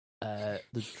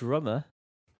 The drummer,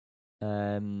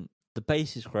 the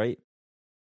bass is great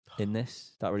in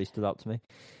this. That really stood out to me.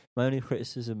 My only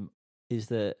criticism is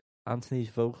that Anthony's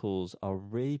vocals are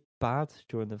really bad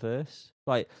during the verse.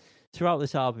 Like throughout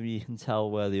this album, you can tell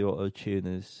where the auto-tune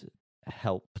has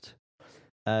helped.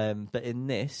 But in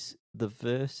this, the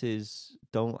verses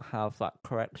don't have that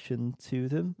correction to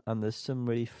them, and there's some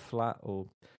really flat or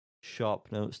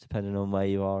sharp notes depending on where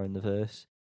you are in the verse.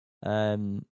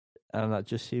 And that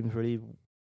just seems really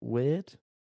weird.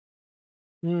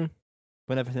 Mm.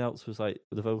 When everything else was like,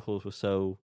 the vocals were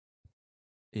so,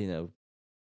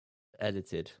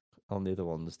 edited on the other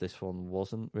ones, this one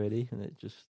wasn't really, and it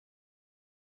just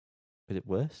made it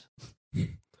worse.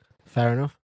 Fair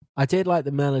enough. I did like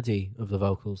the melody of the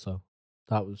vocals, though.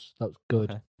 That was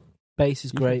good. Okay. Bass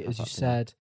is You great, should as you have that, didn't you?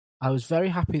 said. I was very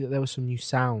happy that there were some new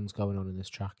sounds going on in this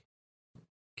track.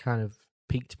 Kind of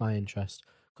piqued my interest.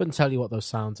 Couldn't tell you what those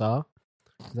sounds are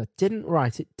because I didn't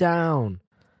write it down.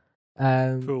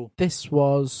 Cool. This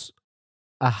was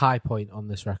a high point on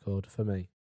this record for me.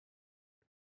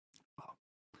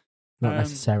 Not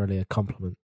necessarily a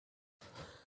compliment.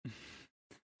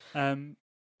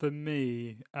 For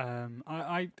me,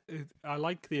 I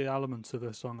like the elements of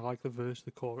the song. I like the verse,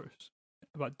 the chorus,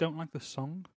 but I don't like the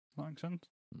song. Does that make sense?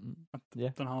 Yeah.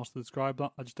 I don't know how else to describe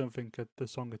that. I just don't think the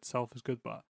song itself is good.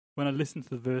 But when I listen to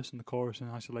the verse and the chorus in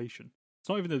isolation, it's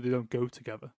not even that they don't go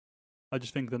together. I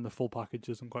just think then the full package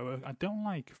doesn't quite work. I don't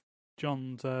like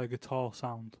John's guitar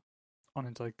sound on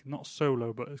it, like not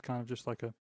solo, but it's kind of just like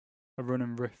a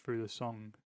running riff through the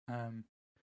song.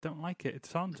 Don't like it. It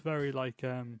sounds very like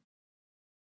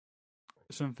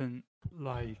something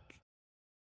like,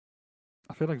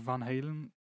 I feel like Van Halen,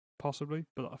 possibly,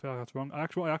 but I feel like that's wrong.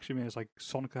 What I actually mean is like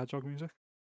Sonic the Hedgehog music,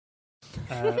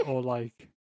 or like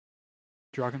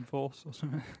Dragon Force or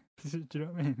something. Do you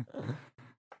know what I mean?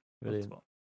 Brilliant.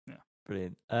 Yeah,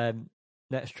 brilliant.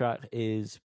 Next track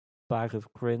is Bag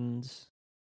of Grins.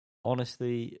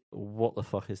 Honestly, what the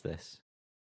fuck is this?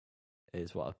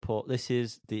 Is what I put. This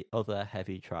is the other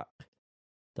heavy track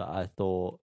that I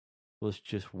thought was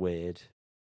just weird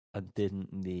and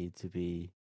didn't need to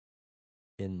be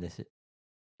in this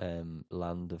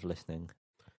land of listening.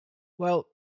 Well,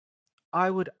 I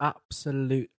would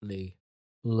absolutely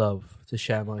love to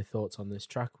share my thoughts on this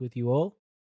track with you all.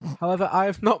 However, I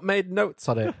have not made notes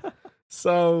on it,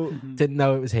 so didn't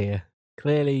know it was here.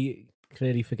 Clearly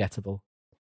forgettable.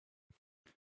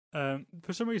 For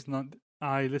some reason,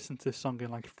 I listened to this song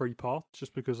in like 3 parts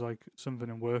just because like something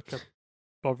in work kept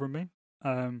bothering me.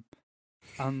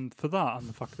 And for that, and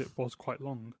the fact that it was quite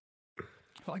long,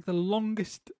 like the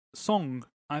longest song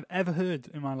I've ever heard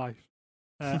in my life.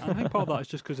 And I think part of that is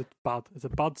just because it's bad. It's a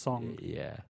bad song.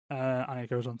 Yeah. And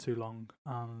it goes on too long.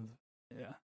 And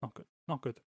yeah, not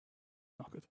good.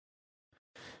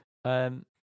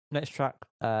 Next track,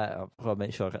 I've got to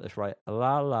make sure I get this right.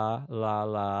 La la la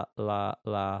la la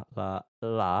la la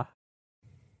la.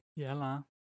 Yeah, la.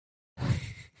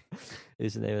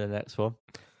 Is the name of the next one.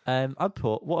 I'd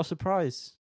put, what a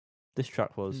surprise this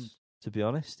track was, to be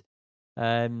honest.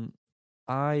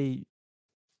 I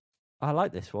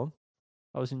like this one.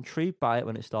 I was intrigued by it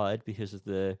when it started because of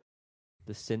the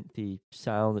synthy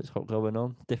sound that's got going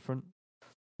on, different.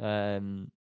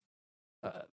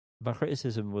 My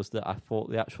criticism was that I thought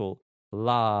the actual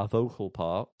la vocal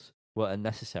parts were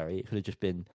unnecessary. It could have just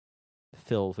been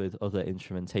filled with other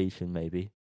instrumentation,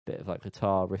 maybe. Bit of like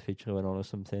guitar riffage going on or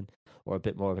something, or a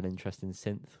bit more of an interesting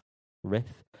synth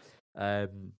riff.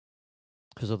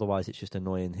 Because otherwise it's just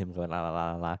annoying him going la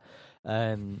la la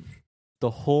la.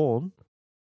 The horn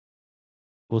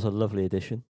was a lovely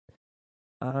addition.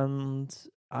 And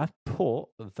I've put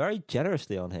very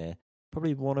generously on here,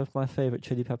 probably one of my favourite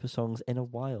Chili Pepper songs in a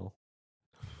while.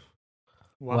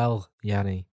 Wow. Well,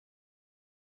 Yanni,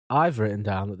 I've written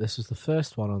down that this was the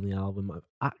first one on the album I've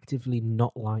actively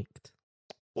not liked.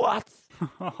 What?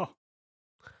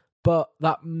 But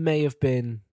that may have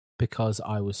been because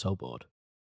I was so bored.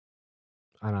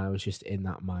 And I was just in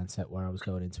that mindset where I was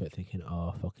going into it thinking,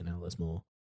 oh, fucking hell, there's more.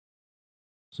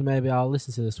 So maybe I'll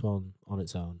listen to this one on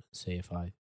its own and see if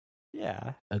I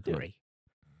agree.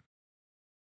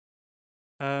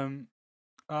 I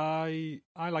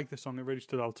like this song. It really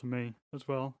stood out to me as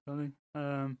well, really.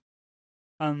 And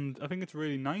I think it's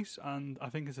really nice, and I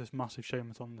think it's a massive shame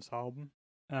it's on this album.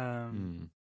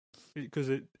 Because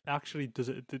it actually does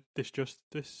it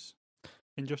disjustice.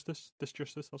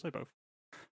 I'll say both.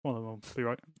 One of them will be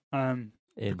right.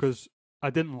 Because I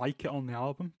didn't like it on the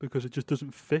album because it just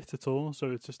doesn't fit at all.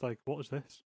 So it's just like, what is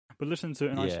this? But listening to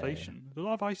it in isolation, there's a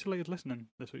lot of isolated listening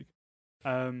this week.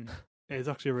 It's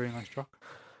actually a really nice track.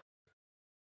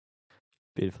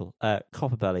 Beautiful.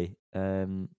 Copperbelly.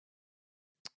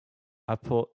 I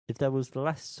put, if there was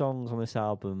less songs on this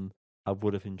album, I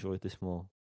would have enjoyed this more.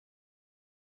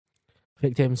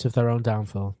 Victims of their own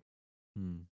downfall.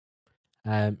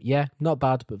 Yeah, not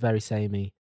bad, but very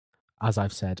samey. As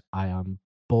I've said, I am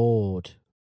bored.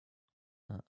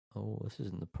 This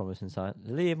isn't the promising sign.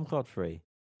 Liam Godfrey.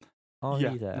 Are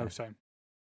you there? No, same.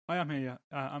 I am here.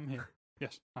 I'm here.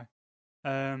 Yes. Hi.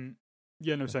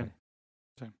 Yeah. No. Same. Okay.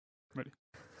 Same. Ready.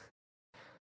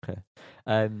 Okay.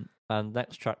 And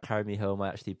next track, Carry Me Home, I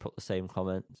actually put the same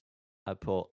comment. I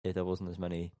put, if there wasn't as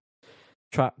many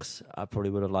tracks, I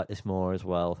probably would have liked this more as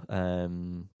well.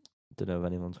 Don't know if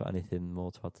anyone's got anything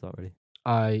more to add to that, really.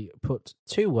 I put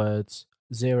 2 words,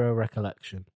 0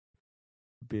 recollection.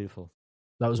 Beautiful.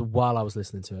 That was while I was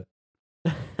listening to it.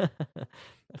 I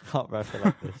can't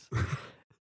recollect this.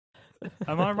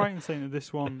 Am I right in saying that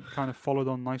this one kind of followed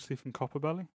on nicely from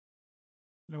Copperbelly?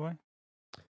 In a way?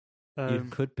 You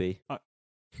could be. I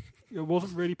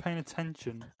wasn't really paying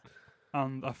attention,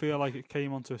 and I feel like it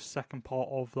came onto a second part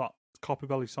of that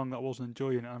Copperbelly song that I wasn't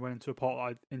enjoying, and I went into a part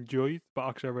that I enjoyed, but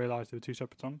actually I realised they were 2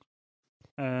 separate songs.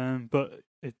 But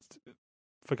it's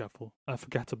forgettable.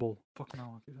 Fucking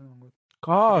hell, I keep saying the wrong word.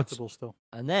 God. Forgettable still.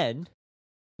 And then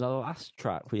the last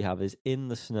track we have is In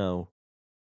the Snow.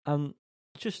 And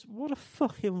just what a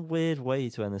fucking weird way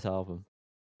to end this album.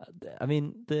 I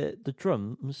mean, the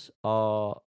drums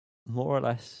are more or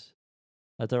less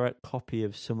a direct copy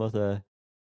of some other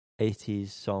 80s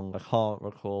song. I can't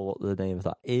recall what the name of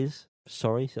that is.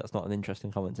 Sorry, so that's not an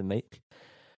interesting comment to make.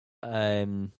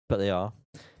 But they are.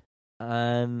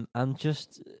 And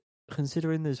just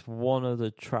considering there's one other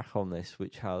track on this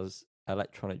which has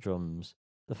electronic drums,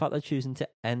 the fact they're choosing to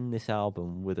end this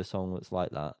album with a song that's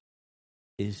like that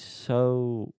is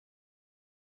so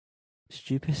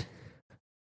stupid.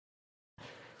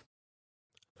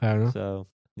 Fair enough. So,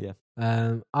 yeah.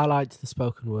 I liked the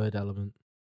spoken word element.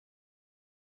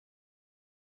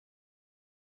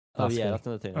 That's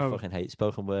another thing I Oh. fucking hate.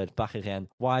 Spoken word, back again.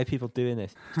 Why are people doing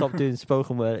this? Stop doing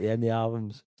spoken word at the end of the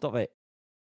albums. Stop it.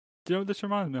 Do you know what this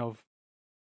reminds me of?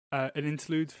 An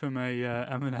interlude from a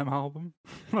Eminem album.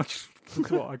 That's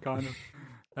what I kind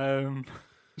of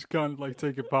just kind of like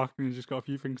take it back, and he's just got a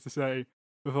few things to say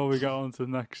before we get on to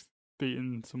the next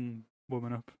beating some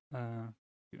woman up.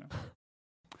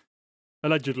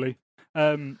 Allegedly.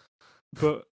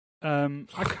 But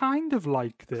I kind of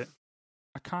liked it.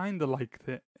 I kind of liked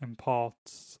it in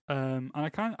parts. And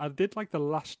I did like the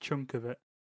last chunk of it.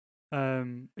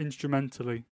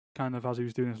 Instrumentally, kind of as he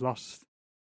was doing his last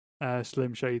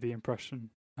Slim Shady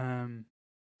impression. I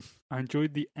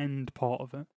enjoyed the end part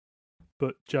of it.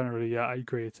 But generally, yeah, I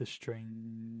agree it's a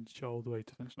strange old way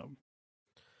to finish an album.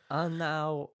 And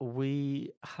now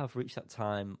we have reached that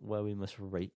time where we must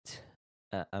rate.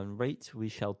 And rate we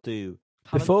shall do.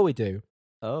 Before we do,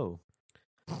 Oh.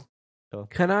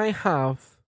 can I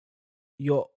have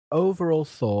your overall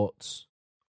thoughts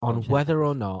on whether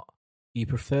or not you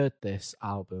preferred this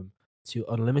album to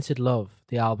Unlimited Love,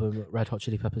 the album that Red Hot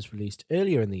Chili Peppers released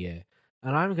earlier in the year?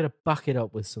 And I'm going to back it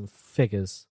up with some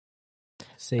figures.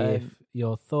 See if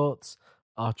your thoughts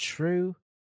are true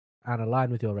and align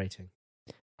with your rating.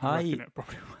 I reckon it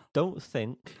probably will. Don't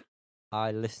think I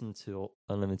listened to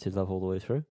Unlimited Love all the way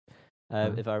through.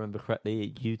 If I remember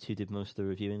correctly, you two did most of the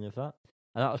reviewing of that.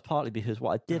 And that was partly because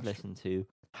what I did listen to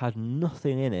had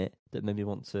nothing in it that made me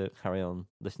want to carry on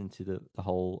listening to the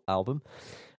whole album.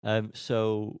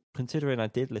 So considering I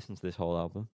did listen to this whole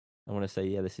album, I want to say,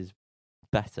 yeah, this is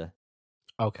better.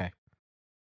 Okay.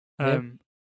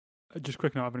 Just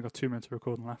quick note, I've only got 2 minutes of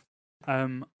recording left.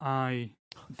 I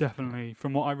definitely,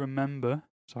 from what I remember,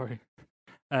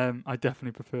 I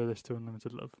definitely prefer this to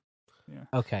Unlimited Love. Yeah.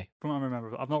 Okay. From what I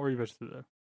remember, I've not revisited it though.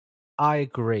 I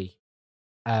agree.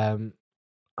 I'm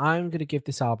going to give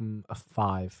this album a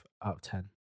 5 out of 10.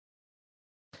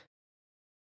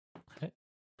 Okay.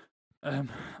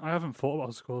 I haven't thought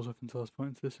about scores up until this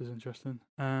point. This is interesting.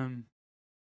 I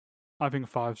think a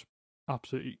 5's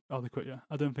absolutely adequate. Yeah,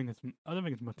 I don't think it's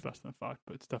much less than a 5,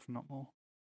 but it's definitely not more.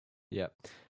 Yeah,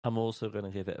 I'm also going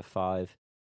to give it a 5.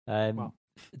 Wow.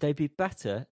 They'd be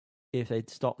better if they'd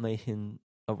stop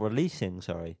releasing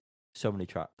so many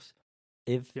tracks.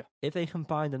 If they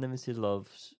combined Unlimited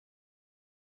Love's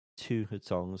 2 good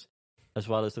songs as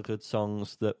well as the good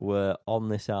songs that were on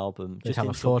this album, They'd just have a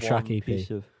into 4-track one EP.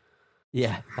 piece of,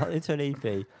 into an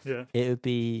EP, Yeah, it would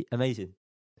be amazing.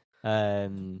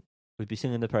 We'd be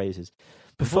singing the praises.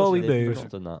 Before we Unfortunately, they've move,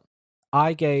 not done that.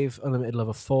 I gave Unlimited Love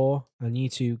a 4, and you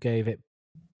two gave it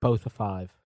both a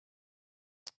 5.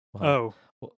 Wow. Oh,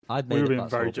 Well, I'd we made were it being that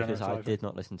very score because generous, I I think. did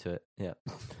not listen to it. Yeah.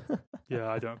 yeah,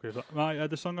 I don't agree with that.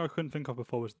 The song I couldn't think of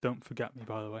before was "Don't Forget Me."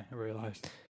 By the way, I realised.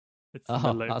 It's the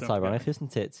middle of That's Don't Forget ironic, Me.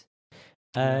 isn't it?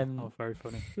 Yeah, very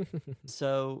funny.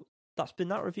 So that's been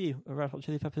that review of Red Hot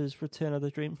Chili Peppers' Return of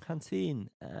the Dream Canteen.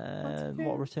 What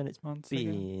a return it's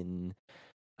been.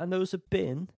 And those have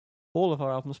been all of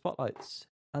our album spotlights.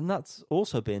 And that's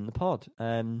also been the pod.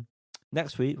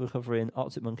 Next week, we're covering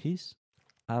Arctic Monkeys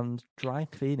and Dry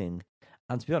Cleaning.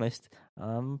 And to be honest,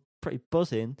 I'm pretty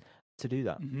buzzing to do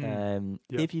that. Mm-hmm.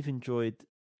 If you've enjoyed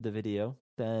the video,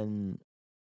 then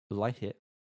like it,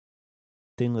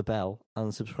 ding the bell,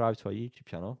 and subscribe to our YouTube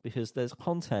channel, because there's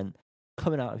content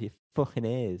coming out of your fucking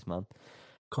ears, man.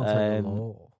 Content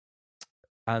galore.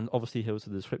 And obviously, here's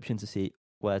the description to see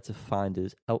where to find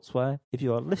us elsewhere. If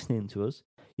you are listening to us,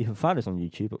 you can find us on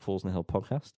YouTube at Falls on the Hill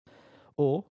Podcast,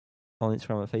 or on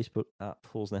Instagram and Facebook at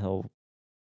Falls on the Hill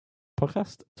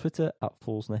Podcast, Twitter at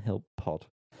Falls on the Hill Pod.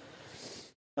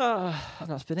 And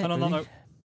that's been it. And on that really. note,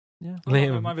 Yeah.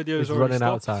 Liam my video's is already running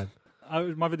out of stopped.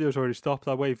 time. My video's already stopped.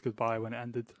 I waved goodbye when it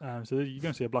ended. So you're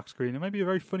going to see a black screen and maybe a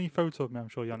very funny photo of me, I'm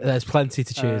sure, Yanni. There's plenty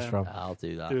to choose from. I'll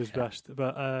do that. Do his best.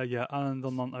 But and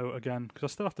on that note again, because I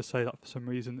still have to say that for some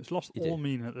reason, it's lost all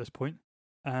meaning at this point.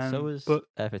 So is but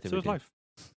everything. So is life.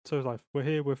 So is life. We're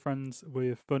here, we're friends,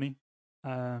 we're funny.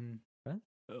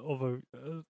 Although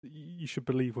you should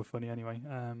believe we're funny anyway,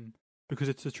 because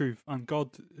it's the truth. And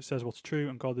God says what's true,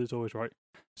 and God is always right.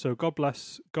 So God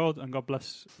bless God, and God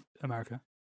bless America.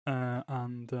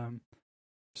 And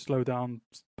slow down,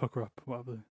 pucker up,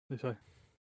 whatever they say.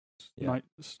 Yeah.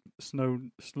 Slow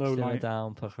light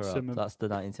down, pucker up. simmer. That's the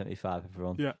 1975,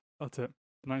 everyone. Yeah, that's it.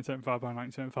 1975 by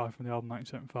 1975 from the album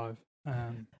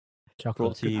 1975. Chocolate.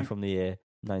 Brought to you from the year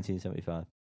 1975.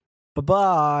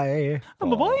 Bye-bye.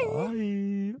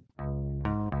 Bye-bye. Bye.